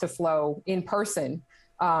talk to Flo in person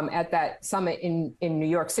at that summit in New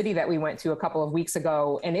York City that we went to a couple of weeks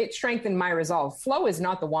ago, and it strengthened my resolve. Flo is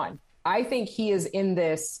not the one. I think he is in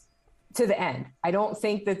this to the end. I don't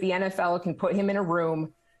think that the NFL can put him in a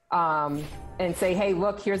room and say, hey,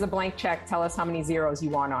 look, here's a blank check. Tell us how many zeros you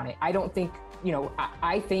want on it. I don't think,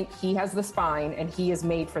 I think he has the spine and he is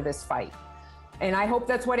made for this fight. And I hope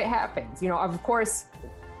that's what it happens. Of course,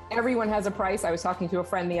 everyone has a price. I was talking to a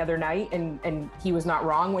friend the other night and he was not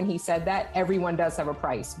wrong when he said that. Everyone does have a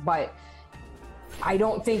price, but I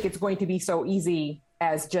don't think it's going to be so easy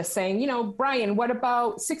as just saying, Brian, what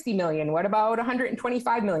about 60 million? What about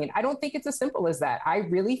 125 million? I don't think it's as simple as that. I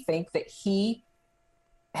really think that he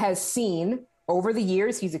has seen over the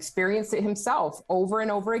years, he's experienced it himself over and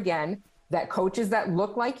over again, that coaches that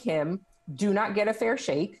look like him do not get a fair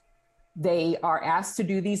shake. They are asked to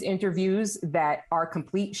do these interviews that are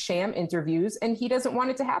complete sham interviews, and he doesn't want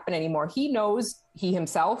it to happen anymore. He knows he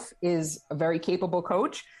himself is a very capable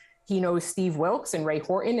coach. He knows Steve Wilks and Ray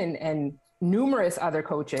Horton and numerous other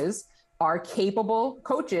coaches are capable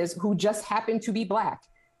coaches who just happen to be Black,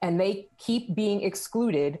 and they keep being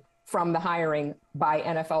excluded from the hiring by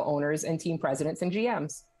NFL owners and team presidents and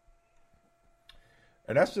GMs.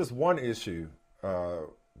 And that's just one issue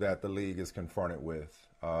that the league is confronted with.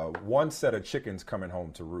 One set of chickens coming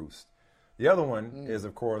home to roost. The other one is,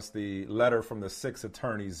 of course, the letter from the 6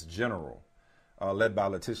 attorneys general, led by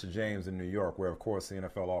Letitia James in New York, where, of course, the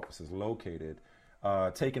NFL office is located,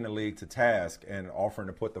 taking the league to task and offering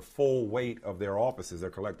to put the full weight of their offices, their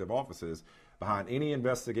collective offices, behind any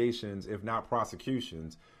investigations, if not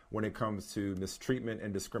prosecutions, when it comes to mistreatment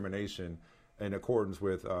and discrimination in accordance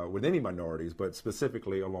with any minorities, but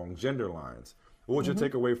specifically along gender lines. What would you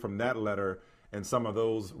take away from that letter and some of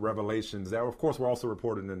those revelations that, of course, were also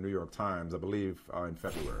reported in the New York Times, I believe, in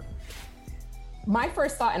February? My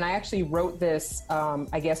first thought, and I actually wrote this,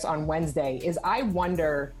 I guess, on Wednesday, is I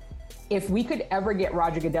wonder if we could ever get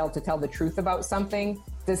Roger Goodell to tell the truth about something.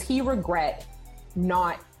 Does he regret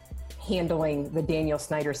not handling the Daniel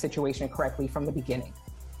Snyder situation correctly from the beginning?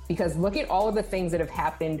 Because look at all of the things that have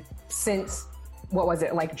happened since,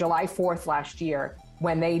 like July 4th last year,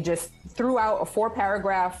 when they just threw out a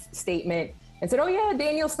 4-paragraph statement and said, oh yeah,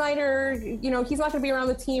 Daniel Snyder, he's not going to be around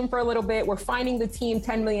the team for a little bit. We're fining the team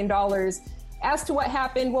 $10 million. As to what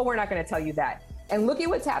happened, well, we're not going to tell you that. And look at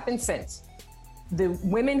what's happened since. The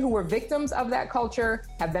women who were victims of that culture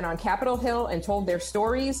have been on Capitol Hill and told their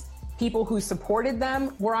stories. People who supported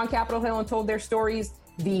them were on Capitol Hill and told their stories.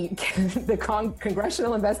 The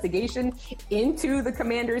congressional investigation into the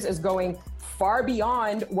Commanders is going far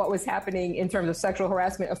beyond what was happening in terms of sexual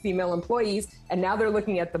harassment of female employees. And now they're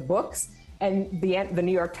looking at the books. And the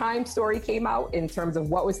New York Times story came out in terms of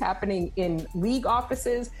what was happening in league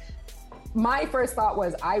offices. My first thought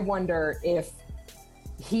was, I wonder if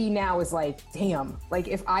he now is like, damn, like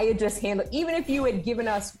if I had just handled, even if you had given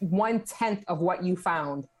us 1/10 of what you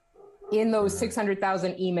found in those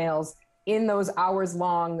 600,000 emails, in those hours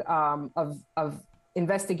long of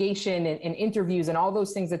investigation and interviews and all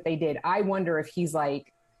those things that they did, I wonder if he's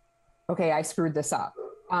like, okay, I screwed this up.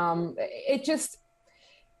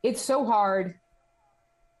 It's so hard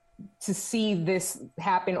to see this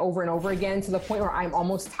happen over and over again, to the point where I'm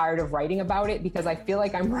almost tired of writing about it, because I feel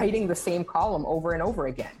like I'm writing the same column over and over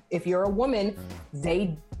again. If you're a woman,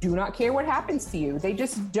 they do not care what happens to you. They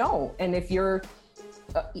just don't. And if you're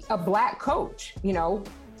a Black coach,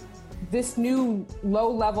 this new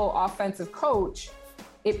low-level offensive coach,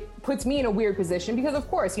 it puts me in a weird position because, of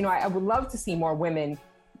course, I would love to see more women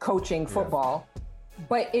coaching football,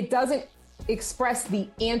 but it doesn't express the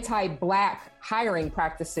anti-Black hiring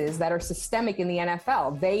practices that are systemic in the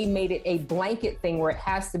NFL. They made it a blanket thing where it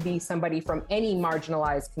has to be somebody from any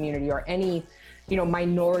marginalized community or any,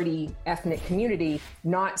 minority ethnic community,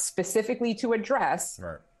 not specifically to address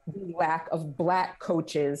the lack of Black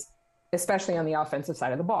coaches, especially on the offensive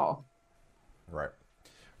side of the ball. Right.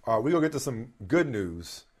 We're going to get to some good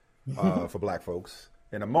news for Black folks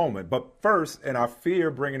in a moment. But first, and I fear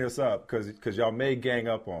bringing this up because y'all may gang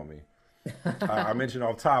up on me. I mentioned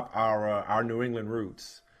off top our New England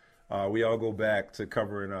roots. We all go back to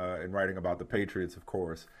covering and writing about the Patriots, of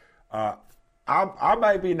course. I I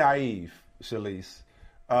might be naive, Shalise.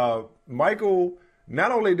 Michael,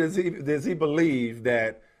 not only does he believe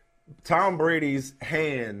that Tom Brady's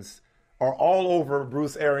hands are all over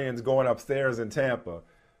Bruce Arians going upstairs in Tampa,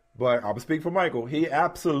 but I'll speak for Michael. He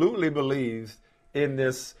absolutely believes in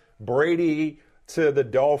this Brady to the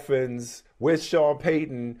Dolphins with Sean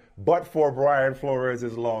Payton, but for Brian Flores'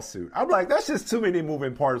 lawsuit. I'm like, that's just too many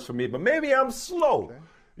moving parts for me, but maybe I'm slow. Okay.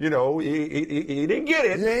 You know, he didn't get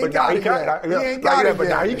it, but now he got it. But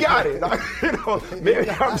now he got it. You know, maybe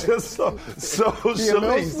I'm just so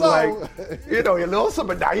Shalise, like, you know, a little slow,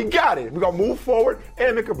 but now he got it. We're gonna move forward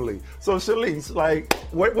amicably. So Shalise, like,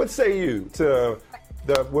 what say you to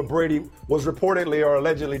what Brady was reportedly or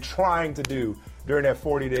allegedly trying to do during that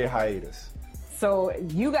 40-day hiatus? So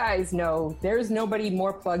you guys know there's nobody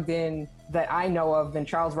more plugged in that I know of than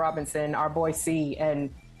Charles Robinson, our boy C. And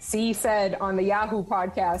C said on the Yahoo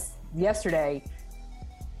podcast yesterday,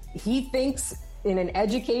 he thinks in an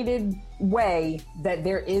educated way that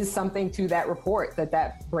there is something to that report,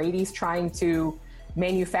 that Brady's trying to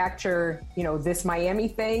manufacture, you know, this Miami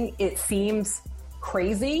thing. It seems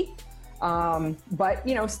crazy. But,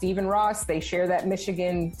 you know, Stephen Ross, they share that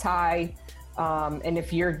Michigan tie. And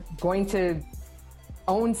if you're going to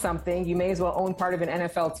own something, you may as well own part of an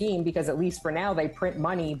NFL team, because at least for now they print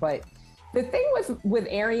money. But the thing with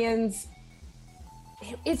Arians,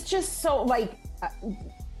 it's just so like,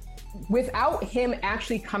 without him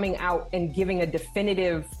actually coming out and giving a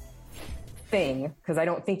definitive thing, because I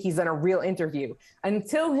don't think he's done a real interview,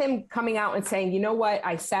 until him coming out and saying, you know what,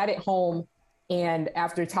 I sat at home and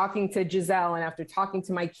after talking to Giselle and after talking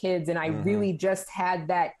to my kids, and I really just had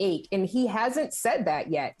that ache. And he hasn't said that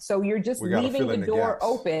yet. So you're just leaving the door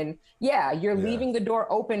open. Yeah, you're leaving the door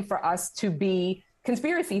open for us to be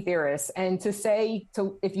conspiracy theorists and to say,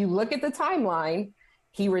 if you look at the timeline,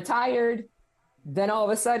 he retired, then all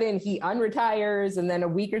of a sudden he unretires, and then a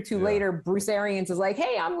week or two later, Bruce Arians is like,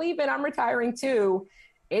 hey, I'm leaving, I'm retiring too.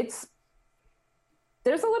 There's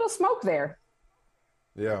a little smoke there.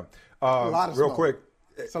 Yeah. A lot of real smoke. quick.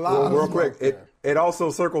 It's a lot real of quick. smoke It also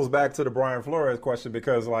circles back to the Brian Flores question,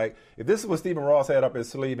 because like, if this is what Stephen Ross had up his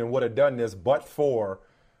sleeve and would have done this but for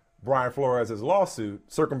Brian Flores' lawsuit,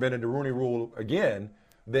 circumvented the Rooney Rule again,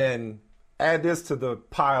 then add this to the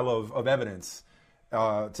pile of evidence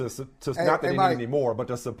not that he needs any more, but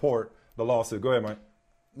to support the lawsuit. Go ahead,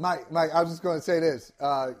 Mike. Mike, I was just going to say this.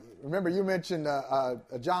 Remember, you mentioned a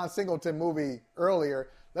John Singleton movie earlier.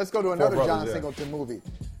 Let's go to another John Singleton movie.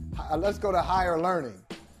 Let's go to Higher Learning.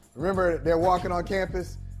 Remember, they're walking on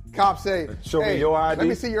campus. Cops say, "Show me your ID. Let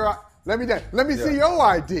me see your. Let me see your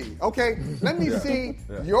ID. Okay, let me see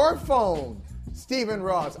your phone, Stephen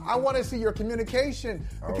Ross. I want to see your communication,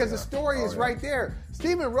 because the story is right there.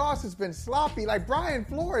 Stephen Ross has been sloppy. Like Brian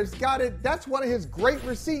Flores got it. That's one of his great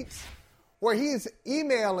receipts, where he's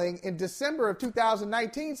emailing in December of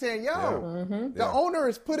 2019 saying, the owner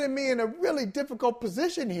is putting me in a really difficult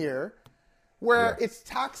position here where it's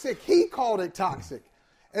toxic. He called it toxic.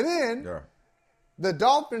 And then the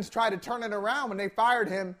Dolphins tried to turn it around when they fired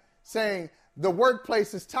him, saying the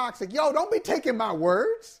workplace is toxic. Yo, don't be taking my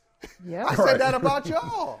words. Yeah. I said that about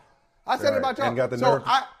y'all. I said it about y'all. And got the so nerve.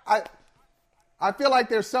 I feel like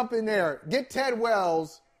there's something there. Get Ted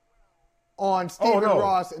Wells on Stephen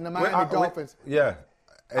Ross and the Miami Dolphins.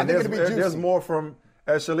 And there's more from,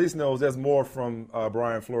 as Shalise knows, there's more from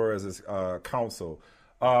Brian Flores' counsel.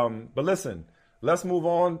 But listen, let's move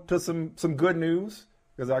on to some good news.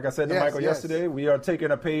 Because like I said to Michael yesterday, we are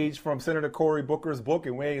taking a page from Senator Cory Booker's book,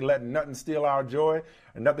 and we ain't letting nothing steal our joy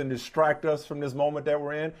and nothing distract us from this moment that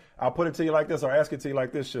we're in. I'll put it to you like this, or ask it to you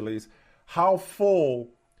like this, Shalise. How full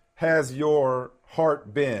has your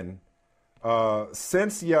heart been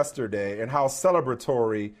since yesterday, and how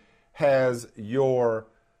celebratory has your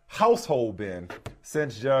household been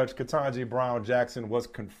since Judge Ketanji Brown Jackson was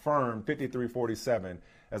confirmed 53-47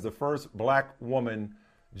 as the first black woman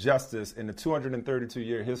justice in the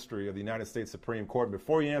 232-year history of the United States Supreme Court?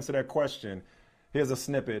 Before you answer that question, here's a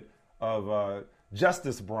snippet of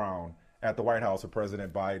Justice Brown at the White House with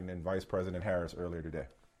President Biden and Vice President Harris earlier today.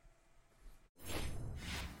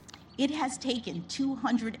 It has taken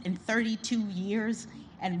 232 years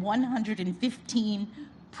and 115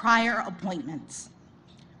 prior appointments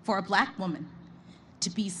for a black woman to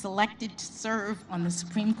be selected to serve on the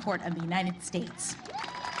Supreme Court of the United States.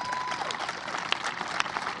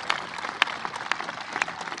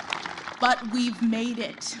 But we've made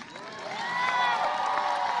it.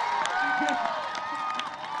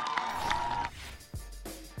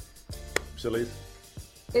 Shalise?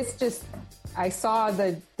 It's just, I saw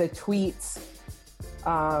the tweets,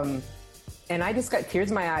 And I just got tears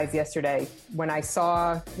in my eyes yesterday when I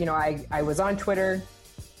saw, I was on Twitter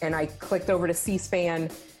and I clicked over to C-SPAN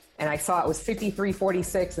and I saw it was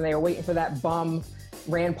 53-46 and they were waiting for that bum,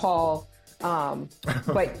 Rand Paul.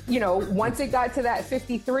 But, once it got to that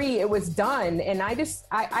 53, it was done. And I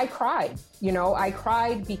cried, I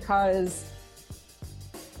cried because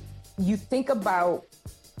you think about,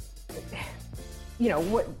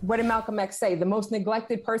 what did Malcolm X say? The most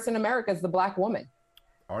neglected person in America is the Black woman.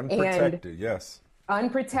 Unprotected, yes.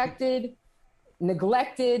 Unprotected,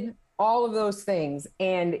 neglected, all of those things.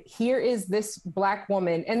 And here is this Black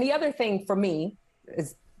woman. And the other thing for me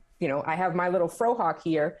is, I have my little frohawk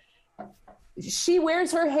here. She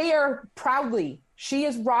wears her hair proudly. She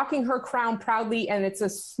is rocking her crown proudly. And it's a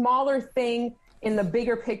smaller thing in the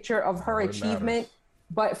bigger picture of her achievement.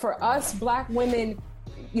 But for us Black women,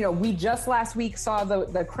 we just last week saw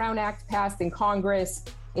the Crown Act passed in Congress.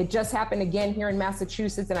 It just happened again here in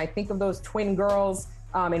Massachusetts. And I think of those twin girls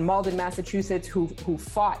in Malden, Massachusetts, who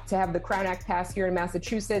fought to have the Crown Act passed here in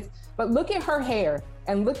Massachusetts. But look at her hair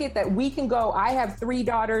and look at that. We can go, I have 3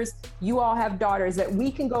 daughters, you all have daughters, that we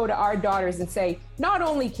can go to our daughters and say, not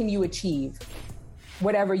only can you achieve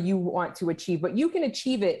whatever you want to achieve, but you can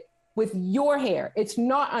achieve it with your hair. It's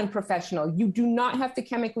not unprofessional. You do not have to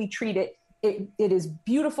chemically treat it. It is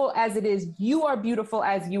beautiful as it is. You are beautiful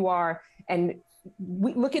as you are. And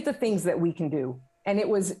we look at the things that we can do. And it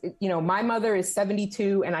was, my mother is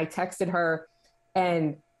 72 and I texted her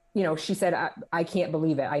and, she said, I can't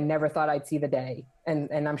believe it. I never thought I'd see the day.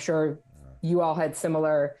 And I'm sure you all had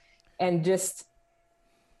similar, and just,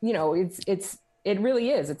 it really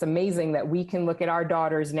is. It's amazing that we can look at our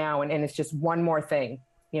daughters now and it's just one more thing.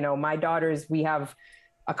 My daughters, we have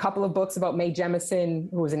a couple of books about Mae Jemison,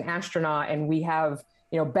 who was an astronaut, and we have,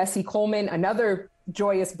 Bessie Coleman, another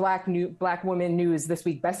joyous Black woman news this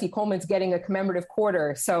week. Bessie Coleman's getting a commemorative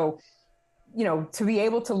quarter. So, to be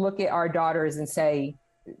able to look at our daughters and say,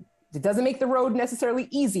 it doesn't make the road necessarily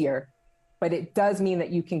easier, but it does mean that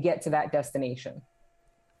you can get to that destination.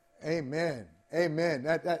 Amen.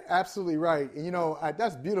 That absolutely right. And,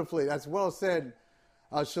 that's that's well said,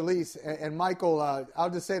 Shalise and Michael. I'll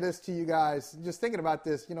just say this to you guys, just thinking about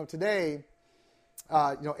this, today,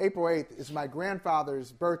 April 8th is my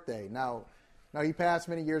grandfather's birthday. Now, he passed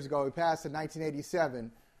many years ago. He passed in 1987.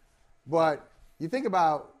 But you think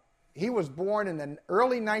about, he was born in the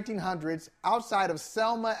early 1900s outside of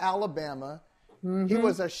Selma, Alabama. Mm-hmm. He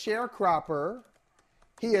was a sharecropper.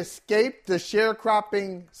 He escaped the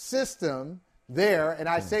sharecropping system there. And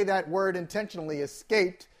I say that word intentionally,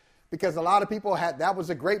 escaped, because a lot of people that was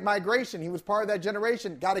a great migration. He was part of that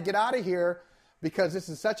generation. Got to get out of here because this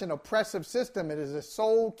is such an oppressive system. It is a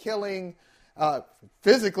soul-killing,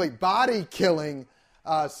 physically body-killing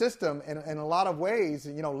system in a lot of ways.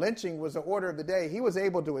 Lynching was the order of the day. He was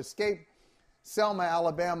able to escape Selma,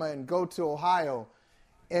 Alabama, and go to Ohio.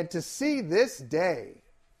 And to see this day,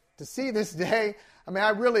 I mean, I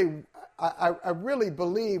really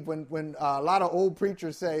believe when a lot of old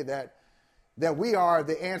preachers say that we are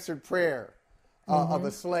the answered prayer of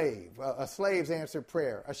a slave's answered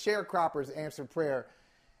prayer, a sharecropper's answered prayer.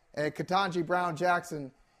 And Ketanji Brown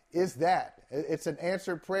Jackson is that. It's an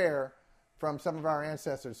answered prayer from some of our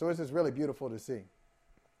ancestors. So it's just really beautiful to see.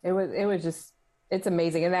 It's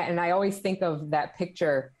amazing. And I always think of that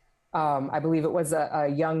picture. I believe it was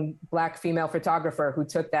a young Black female photographer who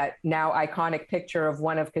took that now iconic picture of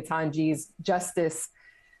one of Ketanji's Justice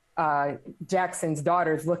Jackson's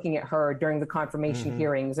daughters looking at her during the confirmation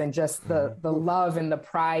hearings, and just the love and the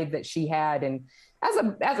pride that she had. And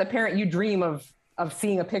as a parent, you dream of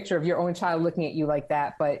seeing a picture of your own child looking at you like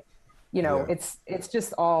that. But, it's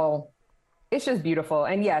just it's just beautiful.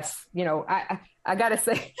 And yes, I got to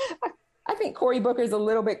say, I think Cory Booker's a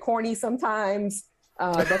little bit corny sometimes.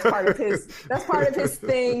 That's part of his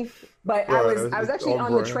thing. But right, I was actually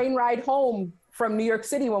on the train ride home from New York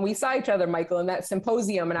City when we saw each other, Michael, in that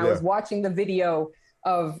symposium, and I was watching the video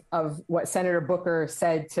of what Senator Booker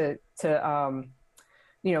said to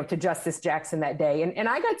Justice Jackson that day, and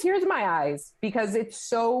I got tears in my eyes because it's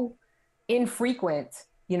so infrequent,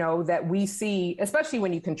 that we see, especially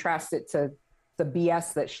when you contrast it to the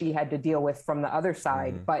BS that she had to deal with from the other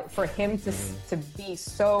side. But for him to be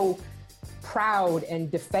so proud and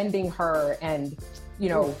defending her, and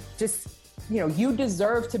you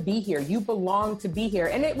deserve to be here, you belong to be here,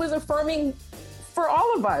 and it was affirming for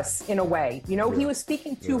all of us in a way. He was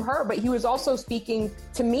speaking to her, but he was also speaking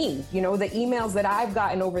to me. The emails that I've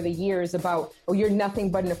gotten over the years about, oh, you're nothing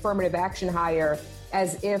but an affirmative action hire,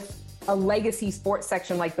 as if a legacy sports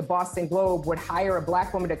section like the Boston Globe would hire a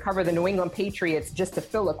Black woman to cover the New England Patriots just to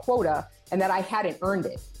fill a quota, and that I hadn't earned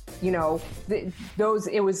it. You know,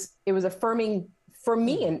 it was affirming for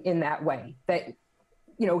me in that way that,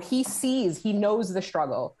 you know, he knows the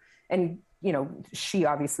struggle, and, you know, she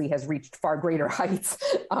obviously has reached far greater heights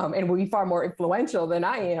and will be far more influential than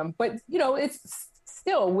I am. But, you know, it's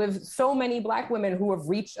still with so many Black women who have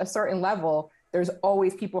reached a certain level, there's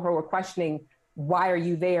always people who are questioning, why are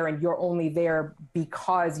you there? And you're only there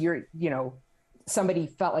because you're, you know, somebody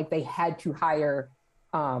felt like they had to hire,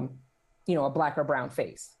 you know, a Black or brown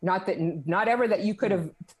face. Not ever that you could have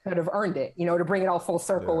earned it, you know, to bring it all full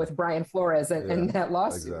circle with Brian Flores and that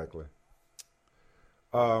lawsuit. Exactly.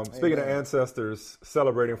 Speaking of ancestors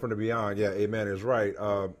celebrating from the beyond, yeah, amen is right.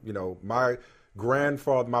 You know, my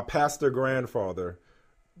pastor grandfather,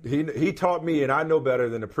 he taught me, and I know better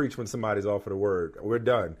than to preach when somebody's offered a word. We're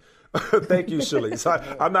done. Thank you, Shirley. So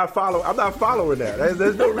I'm not following that.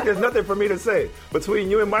 There's nothing for me to say. Between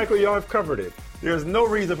you and Michael, y'all have covered it. There's no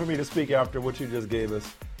reason for me to speak after what you just gave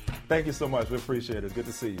us. Thank you so much. We appreciate it. Good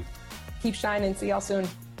to see you. Keep shining. See y'all soon.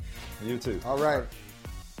 You too. All right.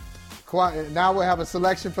 Now we'll have a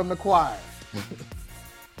selection from the choir.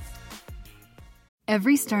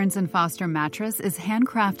 Every Stearns & Foster mattress is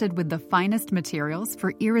handcrafted with the finest materials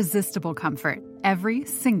for irresistible comfort every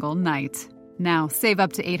single night. Now, save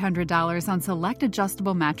up to $800 on select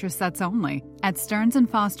adjustable mattress sets only at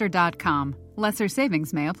stearnsandfoster.com. Lesser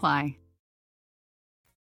savings may apply.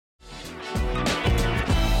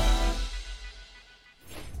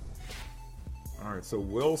 All right, so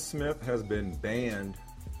Will Smith has been banned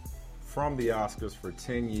from the Oscars for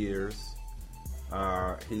 10 years.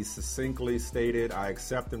 He succinctly stated, "I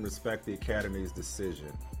accept and respect the Academy's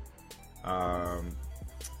decision."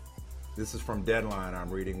 This is from Deadline, I'm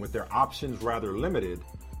reading. With their options rather limited,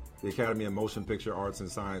 the Academy of Motion Picture Arts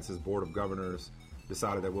and Sciences Board of Governors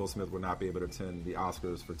decided that Will Smith would not be able to attend the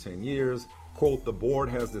Oscars for 10 years. Quote, "The board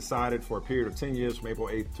has decided for a period of 10 years from April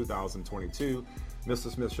 8, 2022,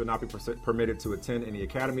 Mr. Smith should not be permitted to attend any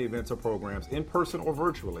Academy events or programs in person or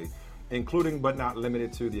virtually, including but not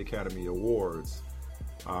limited to the Academy Awards.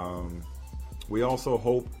 We also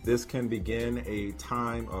hope this can begin a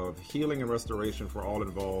time of healing and restoration for all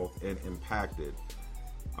involved and impacted."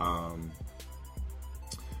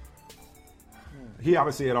 He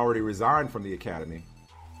obviously had already resigned from the Academy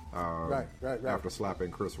right. after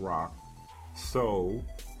slapping Chris Rock. So,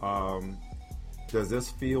 does this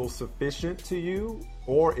feel sufficient to you,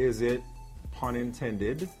 or is it, pun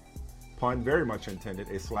intended, pun very much intended,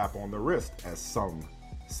 a slap on the wrist, as some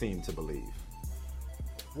seem to believe?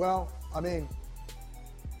 Well, I mean,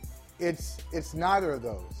 it's neither of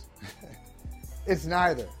those. It's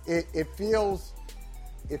neither. It feels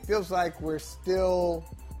like we're still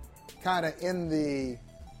kind of in the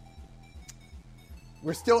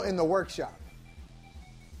workshop.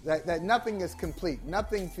 That nothing is complete.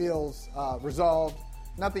 Nothing feels resolved.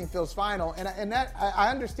 Nothing feels final. And that I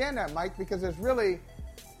understand that, Mike, because there's really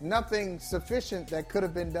nothing sufficient that could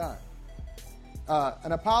have been done.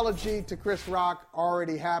 An apology to Chris Rock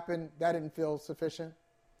already happened. That didn't feel sufficient.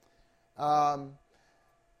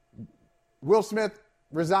 Will Smith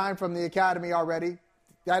resigned from the Academy already.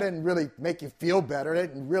 That didn't really make you feel better. It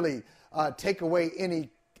didn't really take away any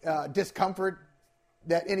discomfort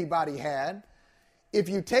that anybody had. If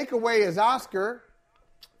you take away his Oscar,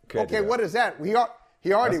 okay, what is that?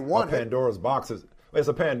 He already won it. Pandora's box. It's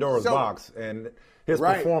a Pandora's box, and his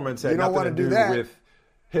performance had nothing to do with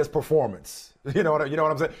his performance. You know what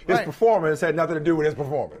I'm saying? His performance had nothing to do with his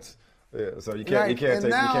performance. Yeah, so you can't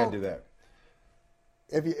do that.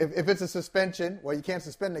 If it's a suspension, well, you can't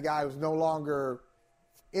suspend the guy who's no longer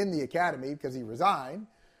in the Academy because he resigned.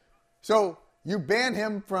 So you ban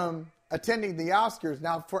him from attending the Oscars.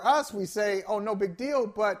 Now, for us, we say, oh, no big deal.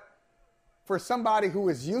 But for somebody who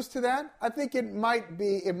is used to that, I think it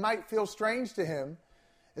might feel strange to him,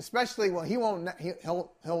 especially when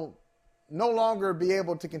he'll no longer be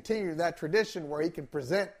able to continue that tradition where he can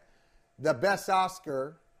present the best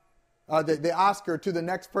Oscar, the Oscar to the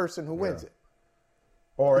next person who wins it.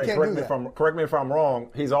 Or correct me if I'm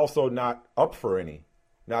wrong, he's also not up for any.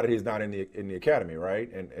 Now that he's not in the Academy,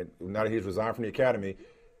 right? And now that he's resigned from the Academy,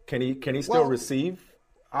 can he still receive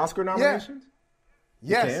Oscar nominations?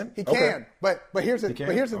 Yeah. Yes, he can. But here's the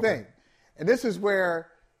thing, and this is where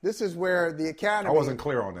the Academy. I wasn't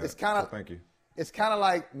clear on that. It's kind of thank you. It's kind of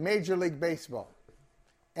like Major League Baseball,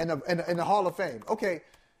 and the Hall of Fame. Okay,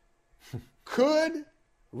 could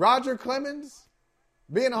Roger Clemens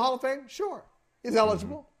be in the Hall of Fame? Sure, he's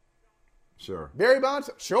eligible. Mm-hmm. Sure. Barry Bonds,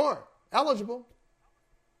 sure, eligible.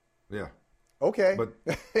 Yeah. Okay. But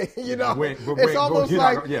it's almost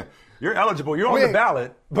like You're eligible. You're on the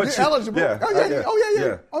ballot. But you're eligible. Yeah,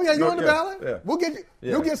 You're on the ballot. Yeah. We'll get you.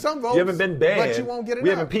 Yeah. You'll get some votes. You haven't been banned. But you won't get it.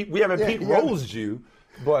 We haven't Pete Rosed you,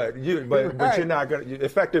 but you're not going to.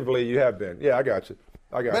 Effectively, you have been. Yeah, I got you.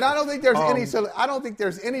 But I don't think there's any. I don't think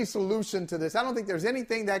there's any solution to this. I don't think there's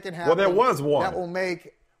anything that can happen. Well, there was one that will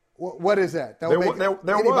make. What is that? There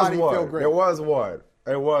was one.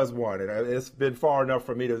 It was one, and it's been far enough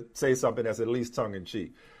for me to say something that's at least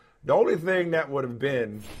tongue-in-cheek. The only thing that would have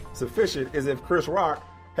been sufficient is if Chris Rock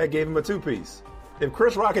had gave him a two-piece. If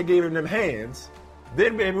Chris Rock had gave him them hands,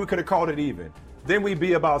 then maybe we could have called it even. Then we'd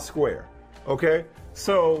be about square, okay?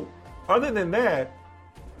 So other than that,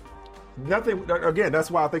 nothing. Again, that's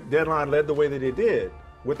why I think Deadline led the way that it did,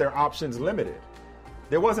 with their options limited.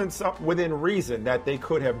 There wasn't something within reason that they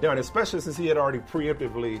could have done, especially since he had already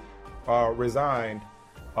preemptively resigned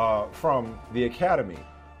from the academy.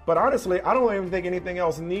 But honestly, I don't even think anything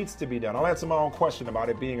else needs to be done. I'll answer my own question about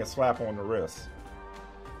it being a slap on the wrist.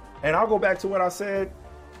 And I'll go back to what I said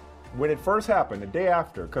when it first happened, the day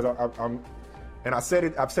after, because I've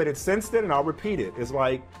said it since then, and I'll repeat it. It's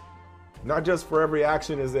like, not just for every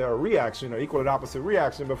action is there a reaction or equal and opposite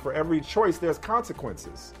reaction, but for every choice there's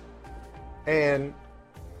consequences. And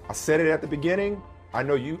I said it at the beginning. I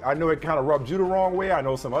know it kind of rubbed you the wrong way. I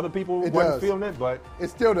know some other people wasn't feeling it, but it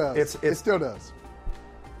still does. It still does.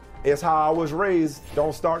 It's how I was raised.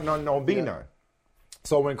 Don't start none, don't be none.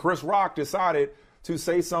 So when Chris Rock decided to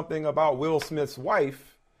say something about Will Smith's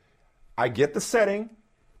wife, I get the setting,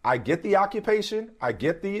 I get the occupation, I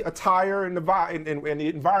get the attire and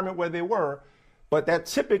the environment where they were, but that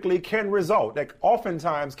typically can result, that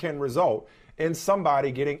oftentimes can result in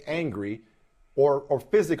somebody getting angry or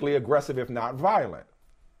physically aggressive, if not violent.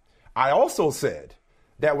 I also said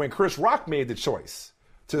that when Chris Rock made the choice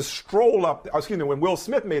to stroll up, when Will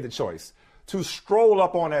Smith made the choice to stroll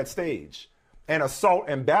up on that stage and assault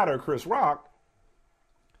and batter Chris Rock,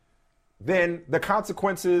 then the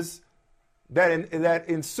consequences that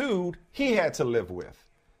ensued, he had to live with.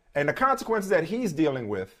 And the consequences that he's dealing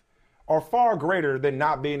with are far greater than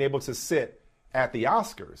not being able to sit at the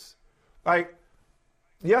Oscars. Like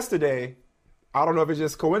yesterday, I don't know if it's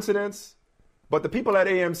just coincidence, but the people at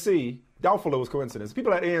AMC, doubtful it was coincidence,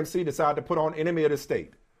 people at AMC decided to put on Enemy of the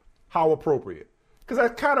State. How appropriate. Because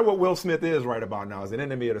that's kind of what Will Smith is right about now, is an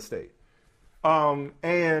enemy of the state.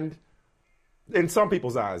 And in some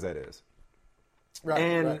people's eyes, that is.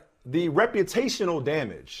 Right. The reputational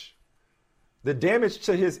damage, the damage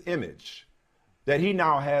to his image that he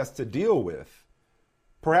now has to deal with,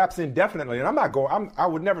 perhaps indefinitely, and I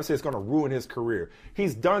would never say it's going to ruin his career.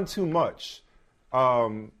 He's done too much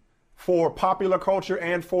for popular culture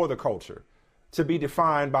and for the culture to be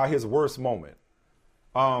defined by his worst moment.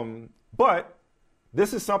 But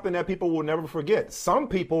this is something that people will never forget. Some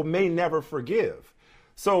people may never forgive.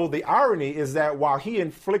 So the irony is that while he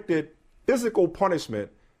inflicted physical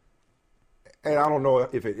punishment, and I don't know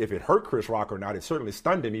if it hurt Chris Rock or not, it certainly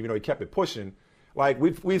stunned him, even though he kept it pushing. Like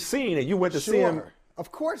we've seen it. You went to see him.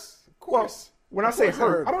 Of course. Well, when I say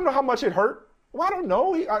hurt, I don't know how much it hurt. Well, I don't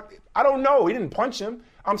know. I don't know. He didn't punch him.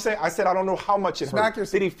 I said I don't know how much it hurt.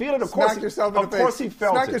 Did he feel it? Of course he felt it.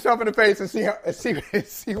 Smack yourself in the face and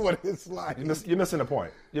see what it's like. You're missing the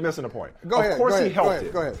point. You're missing the point. Go ahead. Of course he felt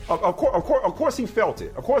it. Go ahead. Of course he felt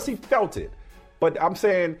it. Of course he felt it. But I'm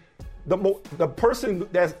saying the person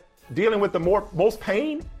that's dealing with the most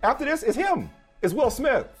pain after this is him. It's Will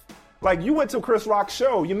Smith. Like, you went to Chris Rock's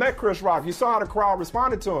show. You met Chris Rock. You saw how the crowd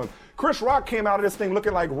responded to him. Chris Rock came out of this thing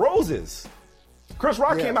looking like roses. Chris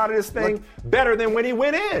Rock came out of this thing better than when he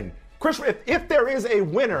went in. If there is a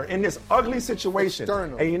winner in this ugly situation,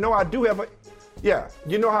 and you know I do have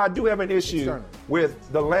an issue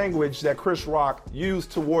with the language that Chris Rock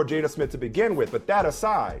used toward Jada Smith to begin with. But that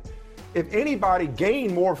aside, if anybody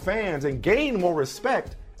gained more fans and gained more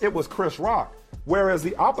respect, it was Chris Rock. Whereas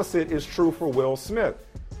the opposite is true for Will Smith.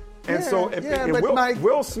 And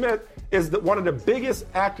Will Smith is one of the biggest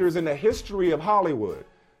actors in the history of Hollywood.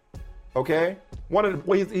 Okay?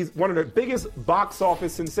 He's one of the biggest box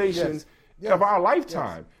office sensations of our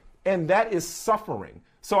lifetime. Yes. And that is suffering.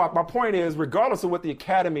 So my point is, regardless of what the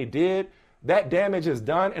Academy did, that damage is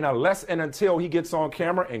done. And unless and until he gets on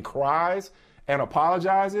camera and cries and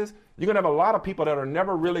apologizes, you're going to have a lot of people that are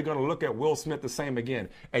never really going to look at Will Smith the same again.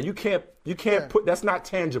 And you can't put, that's not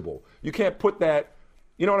tangible. You can't put that,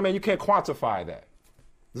 you know what I mean? You can't quantify that.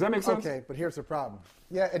 Does that make sense? Okay, but here's the problem.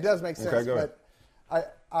 Yeah, it does make sense. Okay, go ahead.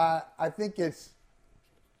 But I think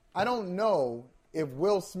I don't know if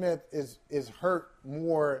Will Smith is hurt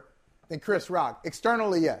more than Chris Rock.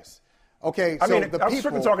 Externally, yes. Okay, so I'm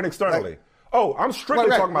strictly talking externally. I'm strictly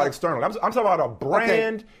talking about externally. I'm talking about a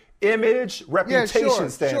brand image, reputation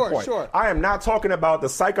standpoint. Sure. I am not talking about the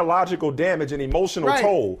psychological damage and emotional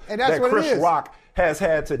toll that Chris Rock has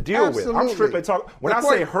had to deal with. I'm strictly talking. When I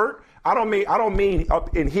say hurt, I don't mean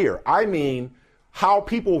up in here. I mean how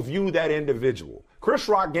people view that individual. Chris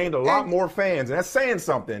Rock gained a lot more fans, and that's saying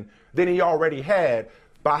something, than he already had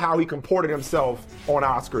by how he comported himself on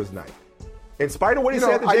Oscars night. In spite of what he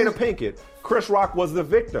said to Jada Pinkett, Chris Rock was the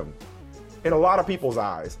victim in a lot of people's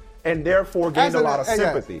eyes, and therefore gained a lot of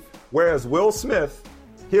sympathy. Whereas Will Smith,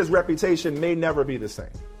 his reputation may never be the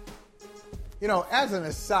same. You know, as an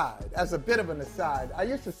aside, as a bit of an aside, I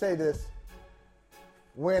used to say this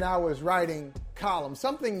when I was writing columns,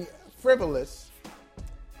 something frivolous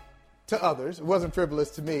to others. It wasn't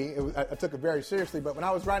frivolous to me. I took it very seriously. But when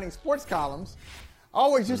I was writing sports columns, I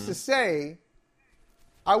always used to say,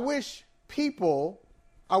 I wish people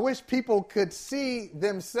could see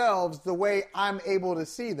themselves the way I'm able to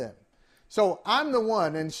see them. So I'm the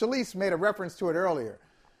one, and Shalise made a reference to it earlier.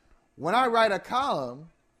 When I write a column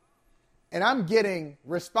and I'm getting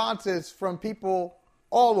responses from people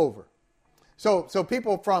all over. So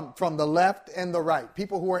people from the left and the right,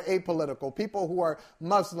 people who are apolitical, people who are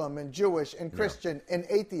Muslim and Jewish and Christian and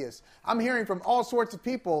atheist. I'm hearing from all sorts of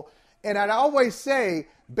people. And I'd always say,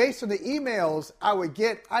 based on the emails I would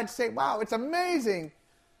get, I'd say, wow, it's amazing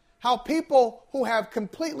how people who have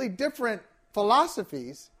completely different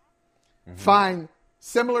philosophies find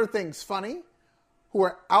similar things funny, who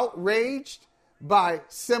are outraged by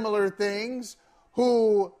similar things,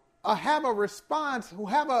 who have a response, who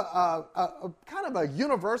have a kind of a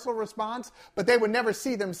universal response, but they would never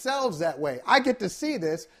see themselves that way. I get to see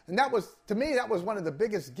this, and that was, to me, that was one of the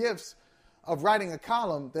biggest gifts of writing a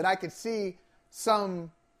column, that I could see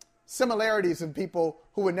some similarities in people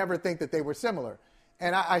who would never think that they were similar.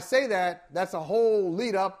 And I say that's a whole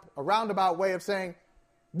lead up, a roundabout way of saying,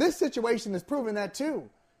 this situation has proven that too.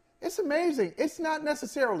 It's amazing. It's not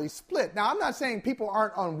necessarily split. Now, I'm not saying people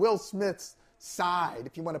aren't on Will Smith's side,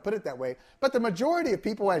 if you want to put it that way, but the majority of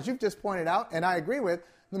people, as you've just pointed out, and I agree with,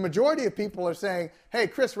 the majority of people are saying, hey,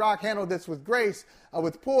 Chris Rock handled this with grace,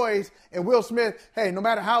 with poise, and Will Smith, hey, no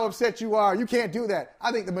matter how upset you are, you can't do that.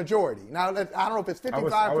 I think the majority. Now, I don't know if it's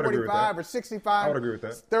 55, 45, or 65, I would agree with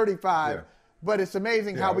that. 35, but it's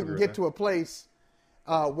amazing how we can get to a place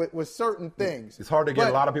with certain things. It's hard to get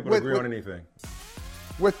a lot of people to agree on anything.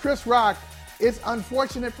 With Chris Rock, it's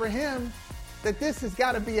unfortunate for him that this has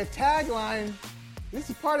got to be a tagline.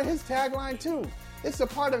 This is part of his tagline, too. It's a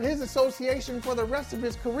part of his association for the rest of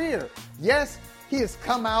his career. Yes, he has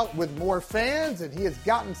come out with more fans and he has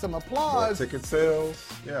gotten some applause. More ticket sales,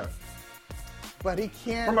 yeah. But he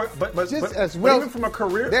can't. But even from a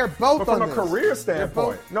career, they're both from on a career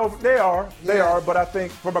standpoint. No, they are. But I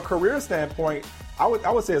think from a career standpoint, I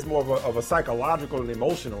would say it's more of a psychological and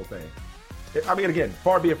emotional thing. I mean, again,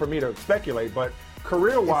 far be it for me to speculate, but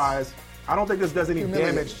career-wise, I don't think this does any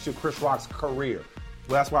damage to Chris Rock's career.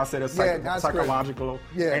 Well, that's why I said it's psychological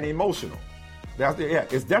and emotional.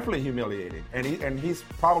 It's definitely humiliating, and he's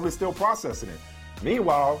probably still processing it.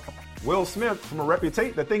 Meanwhile, Will Smith, from a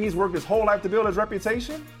reputation, the thing he's worked his whole life to build his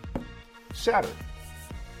reputation, shattered.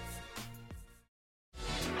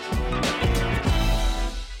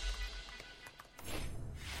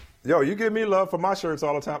 Yo, you give me love for my shirts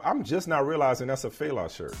all the time. I'm just now realizing that's a Fela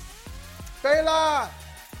shirt. Fela!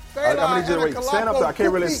 Wait, stand up there. I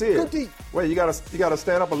can't really see it. Wait, you gotta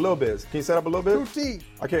stand up a little bit. Can you stand up a little bit?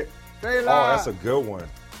 I can't. Fela. Oh, that's a good one.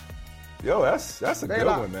 Yo, that's a good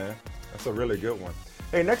one, man. That's a really good one.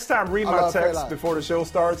 Hey, next time read my text before the show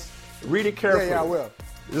starts. Read it carefully. Yeah, I will.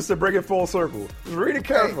 Just to bring it full circle. Just read it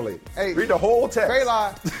carefully. Hey, read the whole text.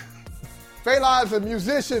 Fela is a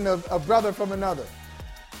musician of a brother from another.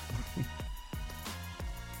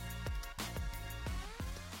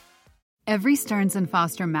 Every Stearns &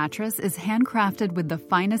 Foster mattress is handcrafted with the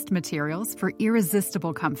finest materials for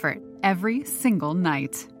irresistible comfort every single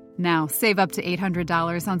night. Now, save up to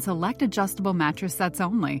 $800 on select adjustable mattress sets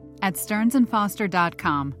only at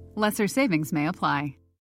stearnsandfoster.com. Lesser savings may apply.